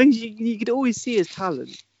 I think you could always see his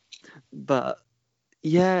talent, but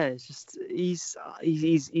yeah, it's just he's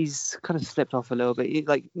kind of slipped off a little bit.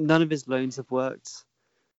 Like none of his loans have worked.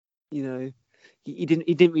 You know, he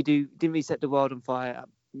didn't really set the world on fire at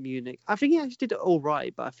Munich. I think he actually did it all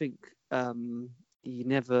right, but I think he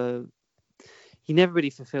never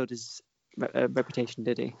really fulfilled his reputation,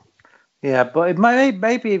 did he? Yeah, but it may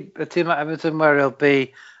be a team like Everton where he'll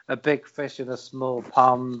be a big fish in a small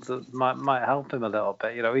pond that might help him a little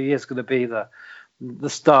bit. You know, he is going to be the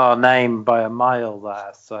star name by a mile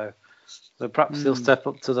there, so perhaps he'll step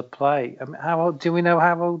up to the plate. I mean, do we know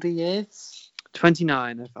how old he is?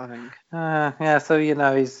 29, I think. Yeah, so you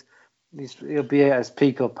know he'll be at his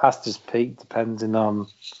peak or past his peak, depending on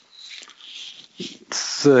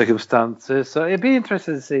circumstances. So it'd be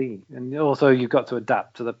interesting to see. And also, you've got to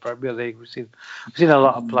adapt to the Premier League. We've seen a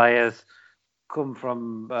lot of players come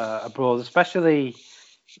from abroad, especially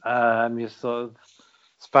your sort of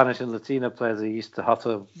Spanish and Latino players are used to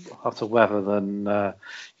hotter weather than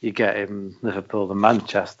you get in Liverpool and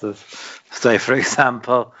Manchester. Say, for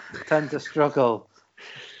example, tend to struggle.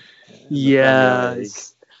 Yeah,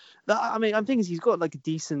 I mean, I think he's got like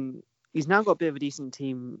he's now got a bit of a decent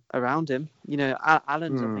team around him. You know,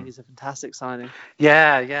 Allen, I think, is a fantastic signing.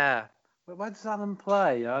 Yeah. But where does Allen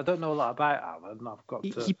play? I don't know a lot about Allen. I've got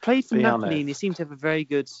to. He played for Napoli, honest. and he seemed to have a very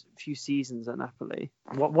good few seasons at Napoli.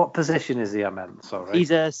 What position is he? I meant, sorry.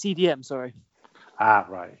 He's a CDM. Sorry.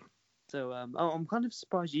 Right. So I'm kind of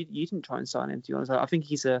surprised you didn't try and sign him. To be honest, I think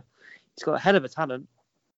he's got a hell of a talent.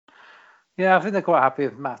 Yeah, I think they're quite happy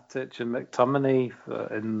with Matic and McTominay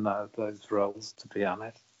in those roles, to be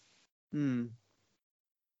honest.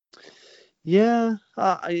 Yeah,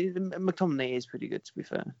 McTominay is pretty good, to be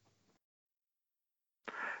fair.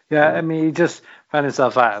 Yeah, I mean, he just found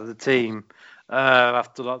himself out of the team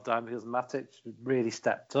after lockdown because Matic really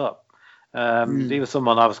stepped up. He was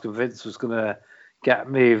someone I was convinced was going to get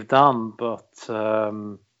moved on, but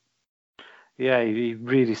he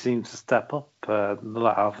really seems to step up in the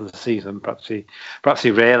latter half of the season. Perhaps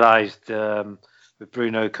he realised with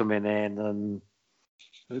Bruno coming in and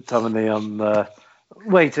McTominay on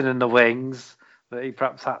waiting in the wings that he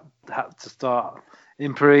perhaps had to start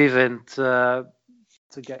improving to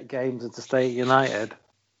get games and to stay at United.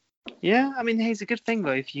 Yeah, I mean, it's a good thing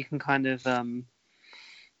though if you can kind of, if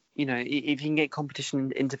you can get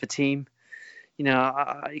competition into the team.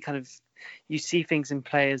 you see things in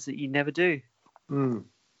players that you never do. Mm.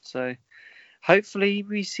 So hopefully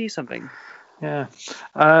we see something. Yeah.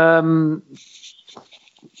 But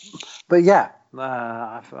yeah,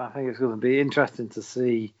 I think it's going to be interesting to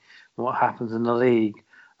see what happens in the league.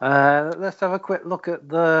 Let's have a quick look at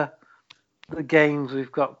the games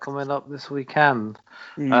we've got coming up this weekend.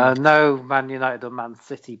 No Man United or Man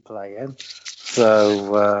City playing,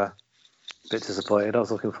 so a bit disappointed. I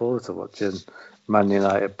was looking forward to watching Man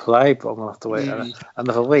United play, but I'm going to have to wait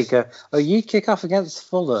another week. You kick off against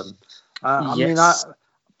Fulham. I mean,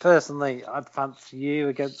 personally, I'd fancy you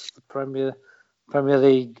against the Premier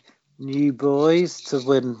League new boys to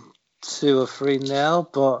win 2 or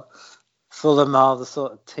 3-0, but Fulham are the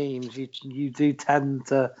sort of teams you do tend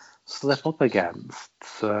to slip up against.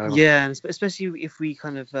 So yeah, and especially if we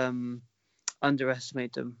kind of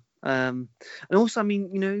underestimate them. And also, I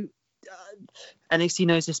mean, NXT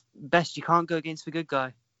knows this best. You can't go against the good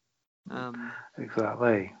guy.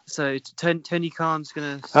 Exactly. So Tony Khan's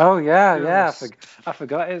gonna. Oh yeah. I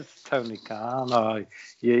forgot it's Tony Khan. Oh,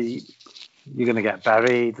 you're gonna get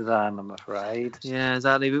buried then, I'm afraid. Yeah,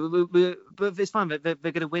 exactly. But it's fine. They're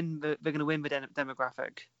gonna win. They're gonna win the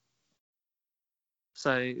demographic.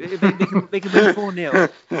 So they can win 4-0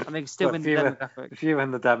 and they can still win the demographic. If you win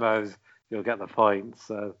the demos, you'll get the points.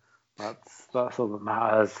 So that's all that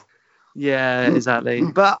matters. Yeah, exactly.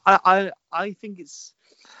 But I think it's.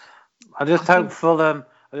 I just hope Fulham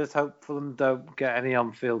don't get any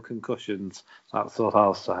on-field concussions. That's what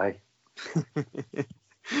I'll say.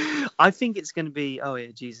 I think it's going to be. Oh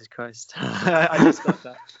yeah, Jesus Christ! I just got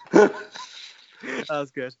that. That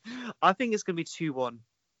was good. I think it's going to be 2-1.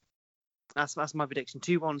 That's my prediction.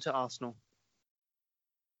 2-1 to Arsenal.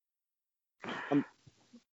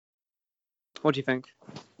 What do you think?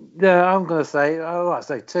 Yeah, I'm going to say. I'd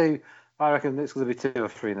say 2. I reckon it's going to be 2 or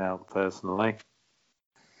 3-0 personally.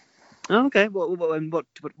 Okay.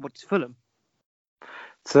 What's Fulham?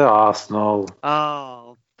 To Arsenal.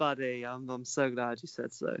 Oh, buddy, I'm so glad you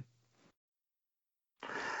said so.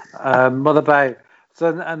 What about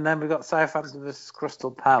and then we've got Southampton versus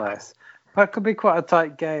Crystal Palace. That could be quite a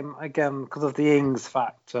tight game again because of the Ings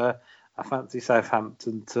factor. I fancy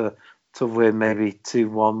Southampton to win maybe 2-1,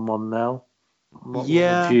 1-0. What would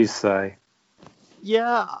you say?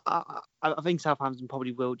 Yeah, I think Southampton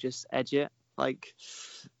probably will just edge it. Like,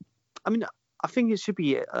 I mean, I think it should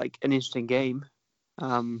be like an interesting game.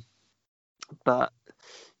 But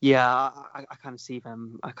yeah, I kind of see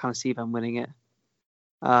them. I kind of see them winning it.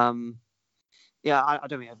 Yeah, I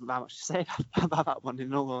don't really have that much to say about that one,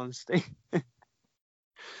 in all honesty.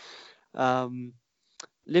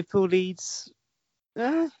 Liverpool Leeds.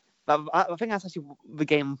 I think that's actually the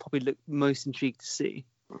game I'm probably most intrigued to see.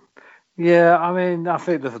 Yeah, I mean, I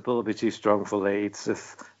think Liverpool will be too strong for Leeds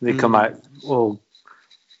if they come out all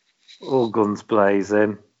guns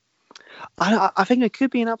blazing. I think there could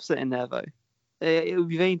be an upset in there, though. It would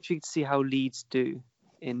be very intriguing to see how Leeds do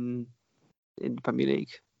in the Premier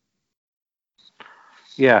League.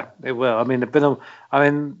 Yeah, it will. I mean,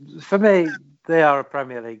 for me, they are a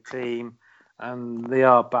Premier League team, and they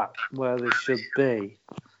are back where they should be.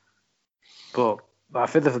 But I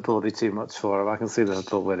think Liverpool will be too much for them. I can see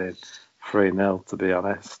Liverpool winning 3-0, to be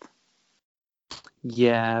honest.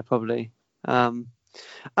 Yeah, probably. I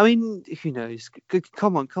mean, who knows?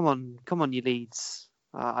 Come on, you Leeds.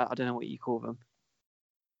 I don't know what you call them,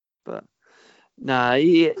 but nah,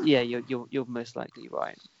 yeah, you're most likely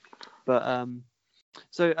right. But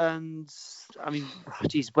so and I mean,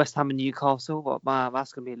 geez, West Ham and Newcastle.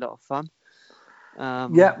 That's gonna be a lot of fun.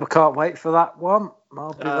 Yeah, we can't wait for that one.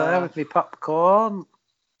 I'll be there with my popcorn.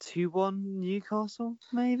 2-1 Newcastle,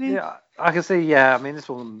 maybe. Yeah, I can see. Yeah, I mean, this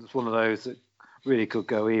one's one of those that really could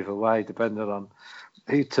go either way, depending on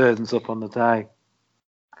who turns up on the day.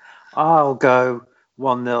 I'll go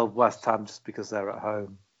 1-0 West Ham just because they're at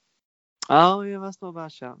home. Oh yeah, that's not a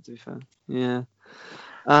bad shout, to be fair. Yeah.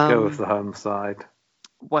 Go with the home side.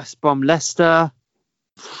 West Brom Leicester.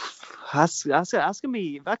 That's gonna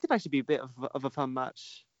be. That could actually be a bit of a fun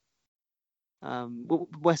match.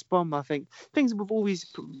 West Brom, I think things with all these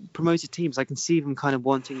promoted teams, I can see them kind of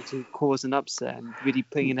wanting to cause an upset and really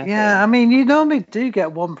putting an effort. Yeah, I mean, you normally do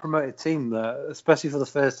get one promoted team that, especially for the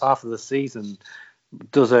first half of the season,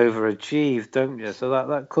 does overachieve, don't you? So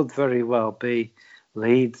that could very well be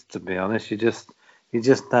Leeds, to be honest. You just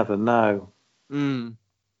never know.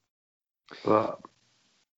 But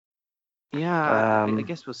yeah, I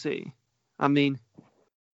guess we'll see. I mean,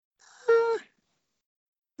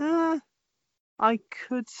 I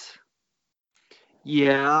could.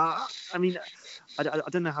 Yeah, I mean, I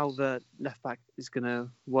don't know how the left back is gonna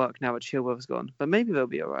work now that Chilwell's gone, but maybe they'll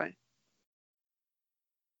be all right.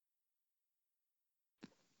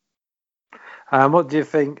 What do you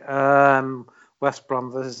think? West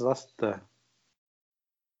Brom versus Leicester.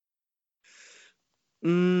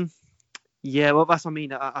 Yeah, well, that's what I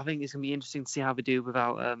mean. I think it's gonna be interesting to see how they do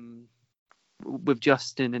without with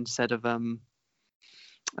Justin instead of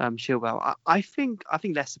Chilwell. I think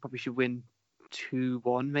Leicester probably should win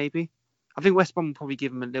 2-1 maybe. I think West Brom will probably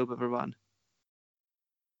give them a little bit of a run.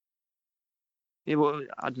 Yeah, well,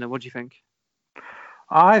 I don't know. What do you think?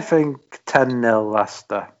 I think 10-0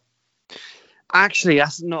 Leicester. Actually,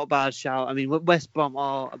 that's not a bad shout. I mean, West Brom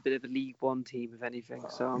are a bit of a League One team, if anything,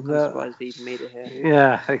 so I'm kind of surprised they even made it here.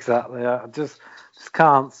 Yeah, exactly. I just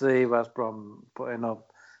can't see West Brom putting up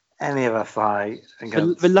any of a fight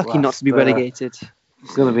against They're lucky not to be relegated.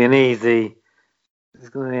 It's going to be an easy. It's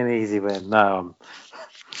going to be an easy win. No,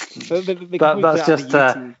 that's just.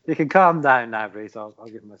 You can calm down now, Bruce. I'll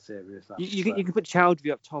give them a serious answer. You can put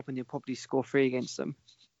Chowdhury up top, and you'll probably score 3 against them.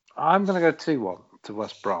 I'm going to go 2-1 to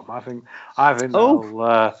West Brom. I think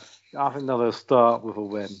they'll start with a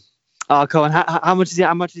win. Oh, Cohen, how much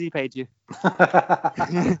has he paid you?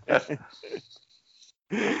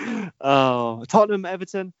 Oh, Tottenham,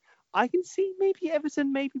 Everton. I can see maybe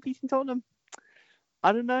Everton beating Tottenham.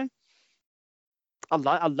 I don't know.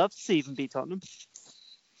 I'd love to see them beat Tottenham.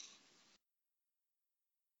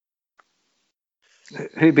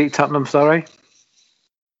 Who beat Tottenham? Sorry.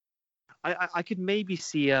 I could maybe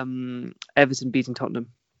see Everton beating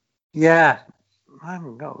Tottenham. Yeah, I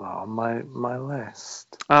haven't got that on my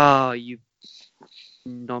list. Oh, you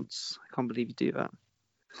nonce! I can't believe you do that.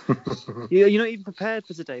 You're not even prepared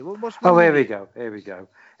for today. What's wrong here we go.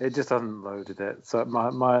 It just hasn't loaded it. So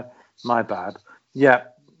my bad. Yeah.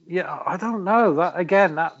 I don't know.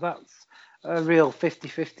 That's a real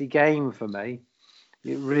 50-50 game for me.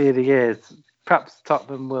 It really is. Perhaps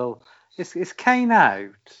Tottenham will. Is Kane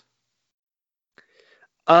out?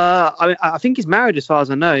 I think he's married as far as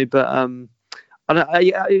I know, but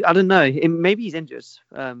I don't know. Maybe he's injured.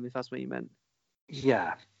 If that's what you meant.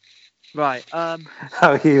 Yeah. Right. Oh,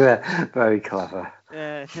 you were very clever.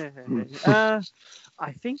 I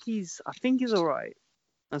think he's all right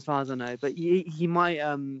as far as I know, but he might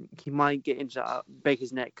get injured, break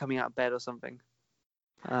his neck coming out of bed or something.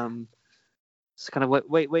 Just kind of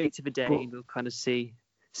wait to the day, and we'll kind of see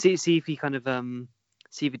if he kind of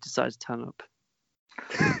see if he decides to turn up.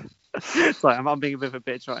 Sorry, I'm being a bit of a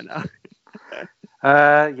bitch right now.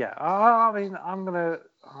 Yeah. I mean, I'm gonna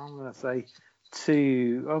say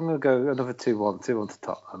 2. I'm gonna go another 2-1 to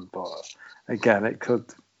Tottenham, but again, it could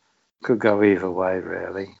go either way,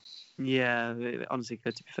 really. Yeah, it honestly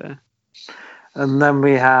could, to be fair. And then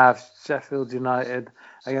we have Sheffield United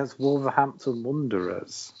against Wolverhampton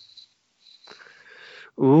Wanderers.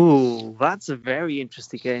 Ooh, that's a very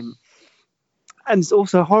interesting game, and it's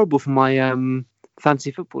also horrible for my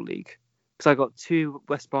fantasy football league because I got 2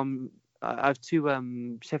 West Brom. I have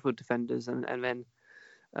 2 Sheffield defenders and then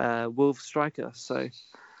Wolves striker. So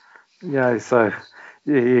yeah, so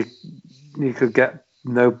you could get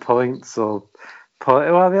no points or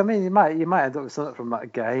well, I mean, you might end up with something from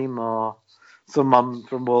that game, or someone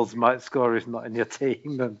from Wolves might score who's not in your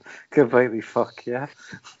team and completely fuck you.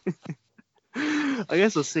 I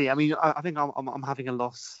guess we'll see. I mean, I think I'm having a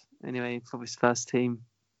loss anyway for this first team,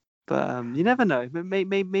 but you never know.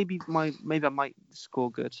 Maybe I might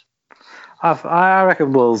score good. I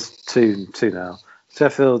reckon Wolves 2 now.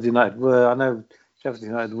 Sheffield United were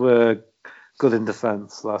good in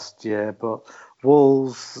defence last year, but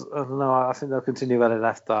Wolves, I don't know. I think they'll continue where they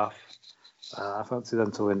left off. I fancy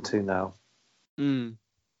them to win 2-0.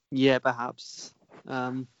 Yeah, perhaps.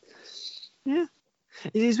 Yeah.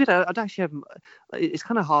 It is weird. I'd actually have. It's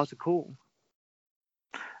kind of hard to call.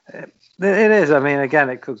 It is. I mean, again,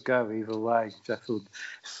 it could go either way.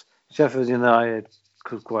 Sheffield United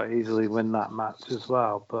could quite easily win that match as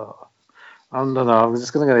well, but I don't know. I'm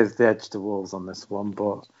just going to go to the edge to Wolves on this one,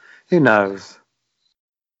 but who knows?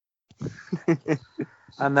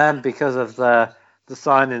 And then because of the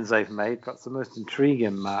signings they've made, perhaps the most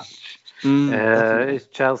intriguing match is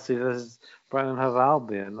Chelsea versus Brighton and Hove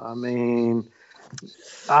Albion. I mean,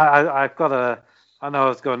 I know I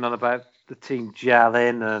was going on about the team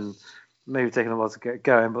gelling and maybe taking a while to get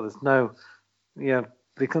going, but there's no,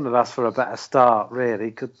 they couldn't have asked for a better start, really,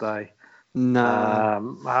 could they?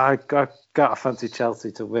 No. I got a fancy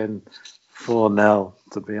Chelsea to win 4-0,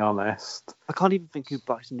 to be honest. I can't even think who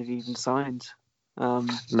Brighton have even signed.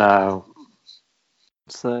 No.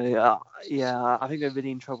 So, yeah, I think they're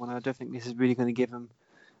really in trouble, and I don't think this is really going to give them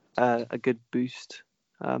a good boost.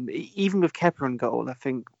 Even with Kepa in goal, I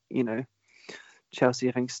think, Chelsea,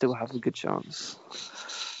 I think, still have a good chance.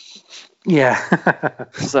 Yeah.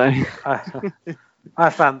 So I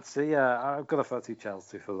fancy, I've got to fancy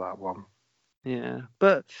Chelsea for that one. Yeah,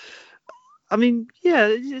 but I mean, yeah,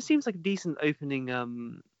 it seems like a decent opening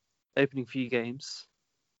few games.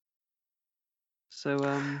 So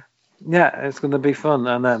Yeah, it's going to be fun,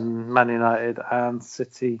 and then Man United and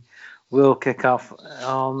City will kick off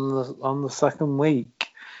on the second week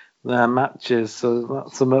their matches. So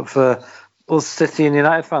that's something for us City and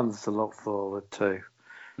United fans to look forward to.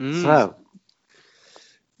 So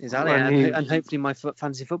exactly, a new and hopefully my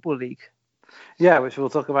fantasy football league. yeah, which we'll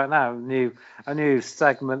talk about now. A new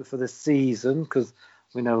segment for this season because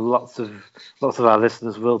we know lots of our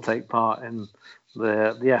listeners will take part in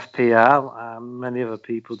the FPL, and many other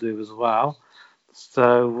people do as well.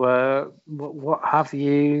 So what have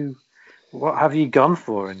you gone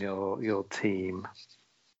for in your team?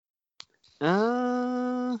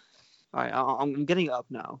 Right, I'm getting it up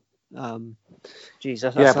now. Geez,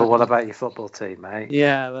 that's Yeah, but what about your football team, mate?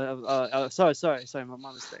 yeah. Sorry,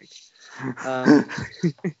 my mistake.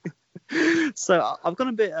 So I've gone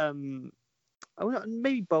a bit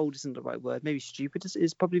maybe bold isn't the right word. Maybe stupid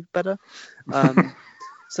is probably better.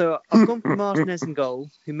 So I've gone for Martinez in goal,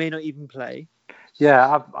 who may not even play.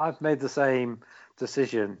 Yeah, I've made the same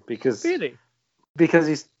decision because Really?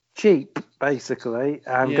 he's cheap basically,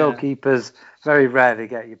 and Yeah. goalkeepers very rarely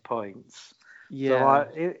get you points. So Yeah.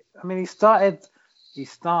 I mean, he started the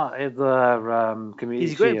He's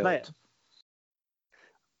Community a great player. Shield.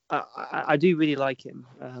 I do really like him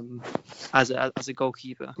as a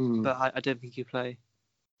goalkeeper, but I don't think he'll play.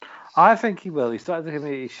 I think he will. He started the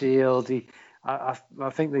Community Shield. I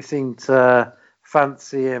think they seem to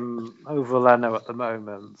fancy him over Leno at the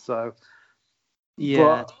moment. So,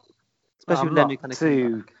 Yeah, but especially I'm with Leno not kind of coming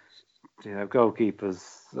too, back.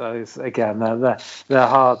 goalkeepers. Again, they're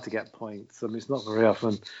hard to get points. I mean, it's not very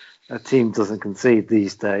often a team doesn't concede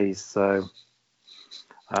these days. So,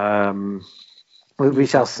 we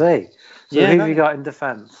shall see. So, who have you got in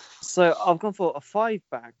defence? So I've gone for a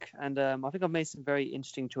 5-back, and I think I've made some very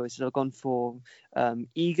interesting choices. I've gone for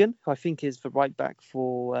Egan, who I think is the right back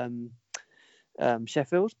for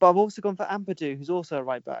Sheffield, but I've also gone for Ampadu, who's also a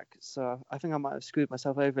right back. So I think I might have screwed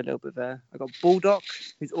myself over a little bit there. I got Baldock,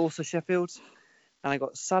 who's also Sheffield, and I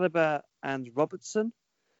got Saliba and Robertson.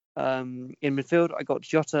 In midfield, I got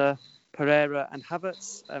Jota, Pereira, and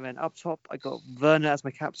Havertz, and then up top, I got Werner as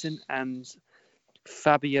my captain and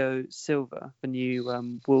Fabio Silva, the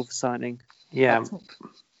new Wolves signing. Yeah,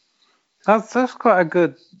 that's quite a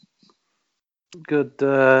good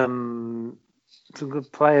some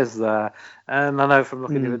good players there. And I know from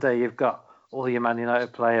looking the other day, you've got all your Man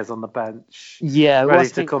United players on the bench, ready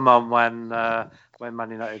to come on when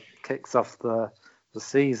Man United kicks off the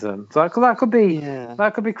season. So that could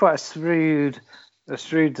be quite a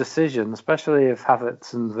shrewd decision, especially if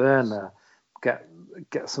Havertz and Werner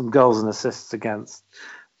get some goals and assists against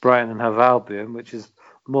Brighton and Hove Albion, which is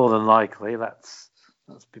more than likely. Let's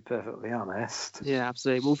be perfectly honest. Yeah,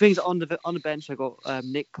 absolutely. Well, things on the bench, I got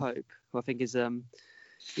Nick Pope, who I think is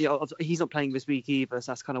he's not playing this week either,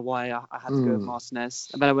 so that's kind of why I had to go with Martinez.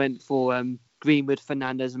 And then I went for Greenwood,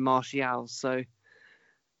 Fernandez, and Martial. So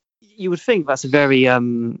you would think that's a very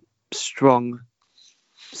strong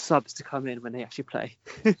subs to come in when they actually play.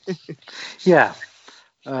 Yeah,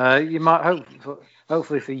 you might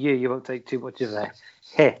hopefully for you won't take too much of a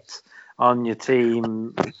hit on your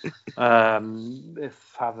team if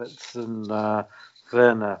Havertz and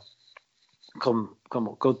Werner come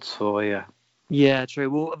up goods for you. Yeah, true.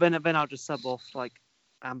 Well, then I'll just sub off like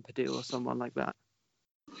Ampadu or someone like that.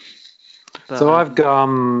 But, so I've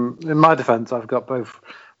gone in my defence. I've got both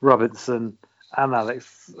Robertson and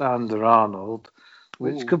Alexander Arnold,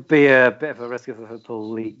 which could be a bit of a risk for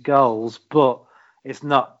football league goals, but it's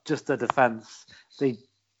not just a defence. They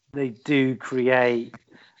do create.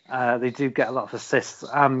 They do get a lot of assists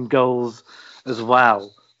and goals as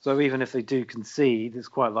well. So even if they do concede, it's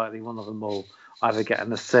quite likely one of them will either get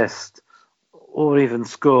an assist or even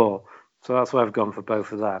score. So that's why I've gone for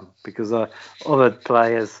both of them, because other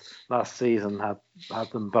players last season had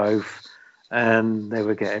them both, and they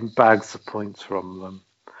were getting bags of points from them.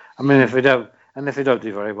 I mean, if they don't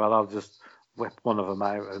do very well, I'll just whip one of them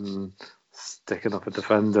out and stick another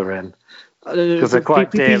defender in, because they're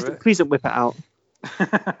quite dear. Please don't whip it out.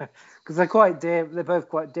 Because they're quite dear. They're both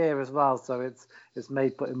quite dear as well, so it's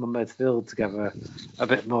made putting my midfield together a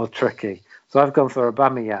bit more tricky. So I've gone for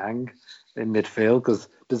Aubameyang in midfield because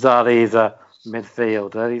bizarrely he's a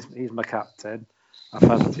midfielder. He's my captain. I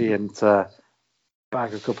fancy him to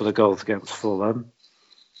bag a couple of goals against Fulham.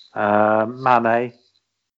 Mane.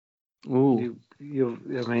 Ooh.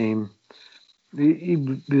 I mean, he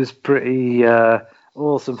was pretty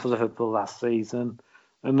awesome for Liverpool last season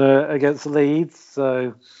and against Leeds,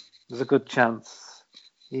 so there's a good chance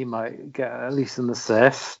he might get at least an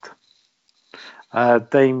assist.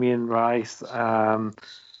 Damien Rice,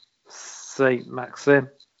 Saint Maxim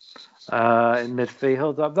in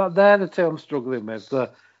midfield. They're the two I'm struggling with.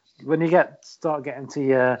 When you start getting to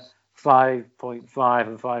your 5.5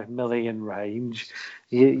 and 5 million range,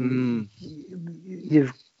 you've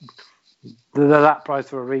they're that price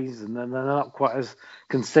for a reason, and they're not quite as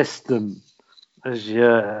consistent as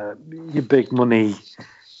your big money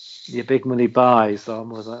buys. So I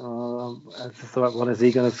was like, I just thought, when is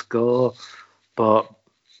he going to score? But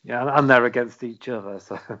yeah, and they're against each other,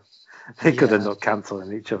 so they could end up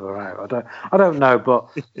cancelling each other out. I don't know, but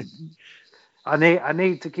I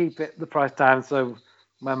need to keep the price down. So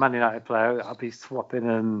when Man United play, I'll be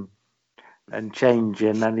swapping and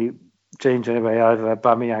changing anyway. Either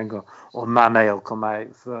Aubameyang or Mane will come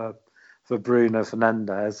out for Bruno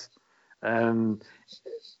Fernandes. And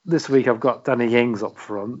this week I've got Danny Ings up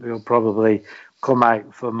front. He'll probably come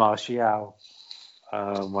out for Martial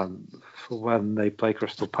when they play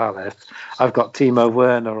Crystal Palace. I've got Timo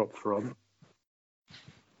Werner up front.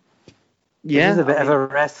 Yeah, it's a bit of a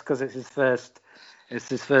risk because it's his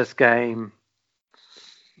first game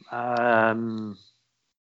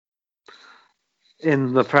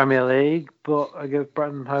in the Premier League. But against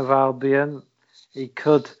Brighton Hove Albion, he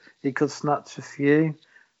could snatch a few.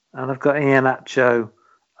 And I've got Iheanacho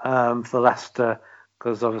for Leicester,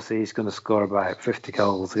 because obviously he's going to score about 50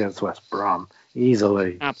 goals against West Brom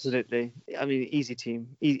easily. Absolutely. I mean, easy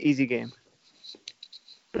team, easy game.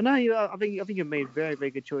 But no, I think you've made very,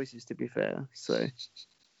 very good choices, to be fair. So I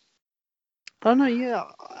don't know. Yeah,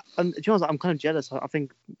 and to be honest, I'm kind of jealous. I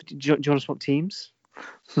think. Do you want to swap teams?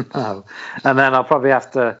 No, and then I'll probably have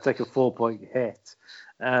to take a 4-point hit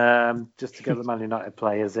just to get the Man United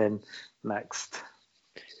players in next.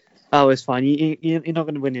 Oh, it's fine. You're not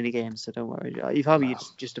going to win any games, so don't worry. If I were you,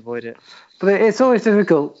 just avoid it. But it's always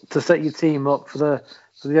difficult to set your team up for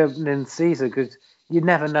the opening season, because you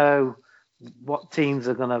never know what teams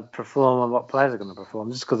are going to perform and what players are going to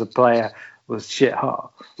perform. Just because a player was shit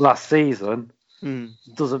hot last season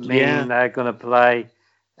doesn't mean they're going to play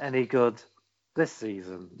any good this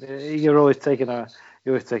season. You're always taking a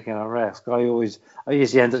risk. I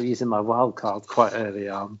usually end up using my wild card quite early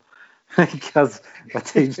on, because my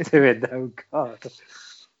team's doing no good.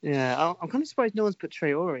 Yeah, I'm kind of surprised no one's put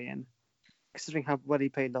Traore in, considering how well he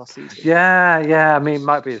played last season. Yeah. I mean, it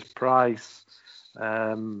might be his price.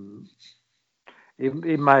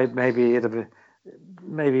 It might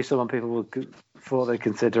maybe some people thought they'd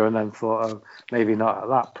consider and then thought, maybe not at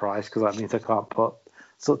that price, because that means I can't put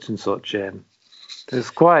such and such in. It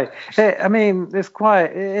is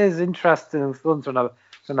interesting and fun to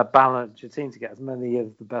balance your team to get as many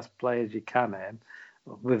of the best players you can in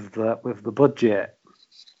with the budget.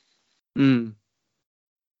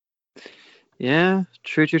 Yeah,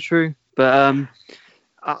 true. But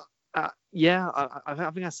I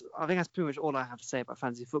think that's pretty much all I have to say about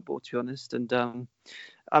fantasy football, to be honest. And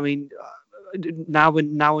I mean, now we're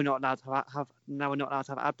not allowed to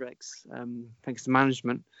have ad breaks, thanks to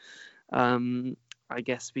management. I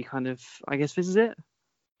guess this is it.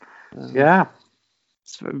 Yeah.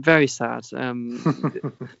 It's very sad.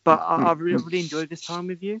 But I've really enjoyed this time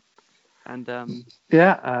with you. And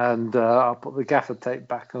I'll put the gaffer tape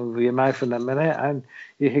back over your mouth in a minute, and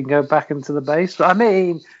you can go back into the base. I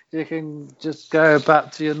mean, you can just go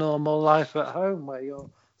back to your normal life at home where you're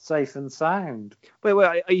safe and sound. Wait,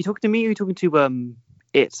 are you talking to me, or are you talking to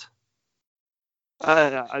it?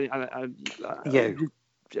 You.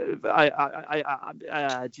 Just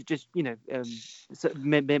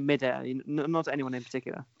mid-air, not to anyone in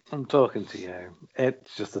particular. I'm talking to you.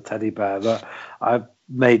 It's just a teddy bear that I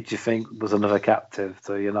made you think was another captive,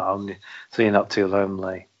 so you're not too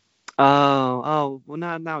lonely. Oh, well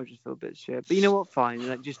now I just feel a bit shit. But you know what? Fine.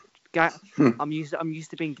 Like, just I'm used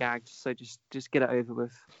to being gagged, so just get it over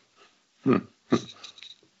with.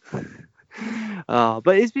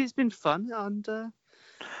 But it's been fun, and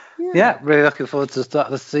yeah, really looking forward to the start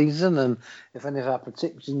of the season, and if any of our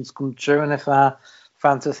predictions come true, and if our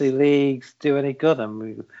fantasy leagues do any good, and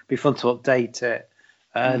it'd be fun to update it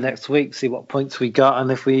next week, see what points we got,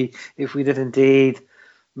 and if we did indeed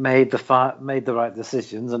made the right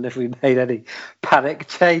decisions, and if we made any panic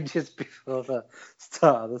changes before the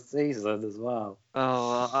start of the season as well.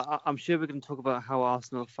 I'm sure we're going to talk about how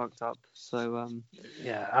Arsenal fucked up. So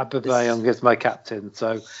yeah, Aubameyang is my captain,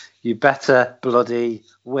 so you better bloody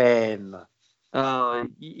win.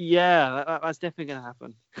 Yeah, that's definitely going to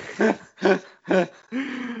happen.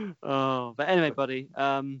 But anyway, buddy,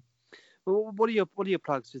 what are your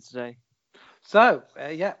plugs for today?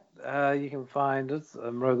 You can find us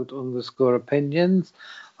Rogue_opinions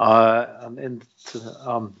on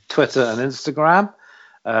Twitter and Instagram.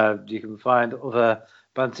 You can find other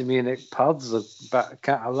Banter Munich pods, the back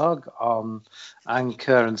catalogue on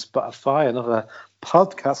Anchor and Spotify and other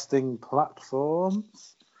podcasting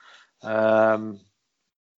platforms.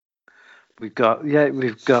 We've got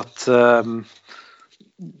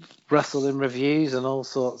wrestling reviews and all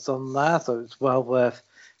sorts on there, so it's well worth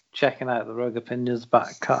checking out the Rogue Opinions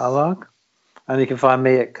back catalogue. And you can find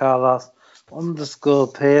me at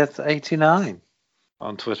Carlos_Pierce89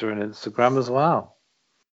 on Twitter and Instagram as well.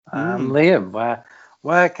 Liam,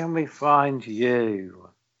 where can we find you?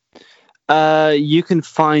 You can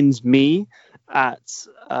find me at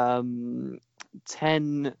 10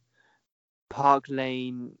 Park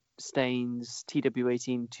Lane, Staines,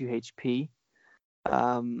 TW18 2HP.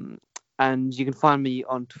 And you can find me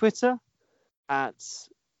on Twitter at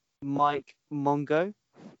Mike Mongo.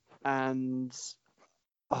 And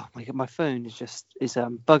oh my god, my phone is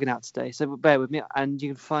bugging out today, so bear with me. And you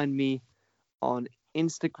can find me on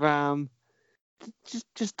Instagram.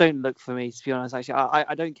 Just don't look for me, to be honest. Actually,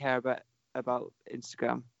 I don't care about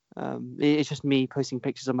Instagram. It's just me posting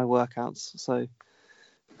pictures of my workouts. So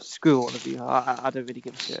screw all of you. I don't really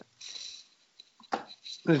give a shit.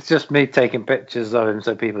 It's just me taking pictures of him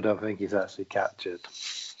so people don't think he's actually captured.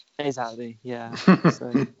 Exactly, yeah.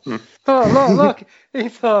 So. Look,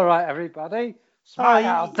 he's all right, everybody.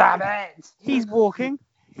 Smile, damn it! He's walking.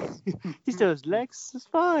 He still has legs. It's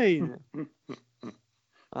fine.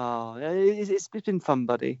 Oh, it's been fun,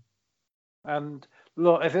 buddy. And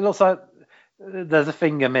look, if it looks like there's a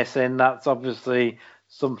finger missing, that's obviously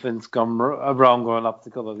something's gone wrong or an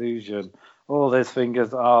optical illusion. All those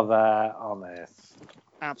fingers are there on it.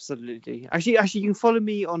 Absolutely. Actually, you can follow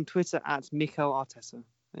me on Twitter at Mikel Arteta.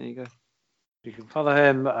 There you go. You can follow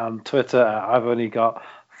him on Twitter at I've only got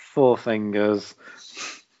 4 fingers.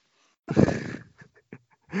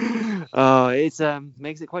 Oh, it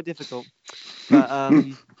makes it quite difficult. But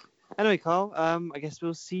anyway, Carl, I guess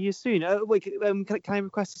we'll see you soon. Wait, can I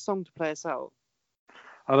request a song to play us out?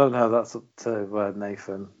 I don't know. That's up to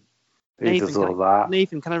Nathan. He does all that.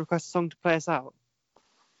 Nathan, can I request a song to play us out?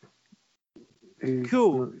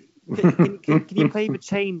 Cool. Can you play The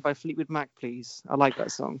Chain by Fleetwood Mac, please? I like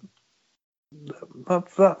that song.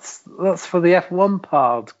 That's for the F1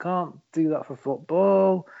 pod. Can't do that for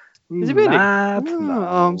football. Is it really? Mad? Oh, No.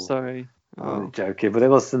 I'm sorry. I'm joking, but it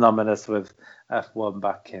was synonymous with F1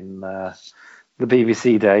 back in the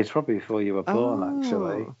BBC days, probably before you were born,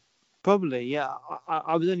 actually. Probably, yeah.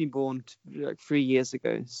 I was only born like 3 years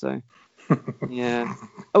ago, so yeah.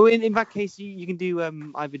 Oh, in that case, you can do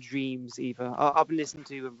either Dreams either. I've been listening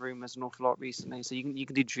to Rumours an awful lot recently, so you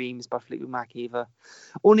can do Dreams by Fleetwood Mac either.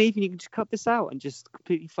 Or Nathan, you can just cut this out and just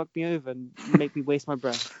completely fuck me over and make me waste my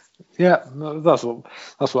breath. Yeah, that's what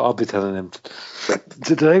I'll be telling him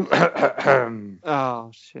to do. Oh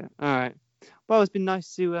shit! All right. Well, it's been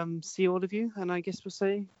nice to see all of you, and I guess we'll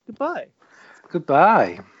say goodbye.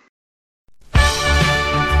 Goodbye.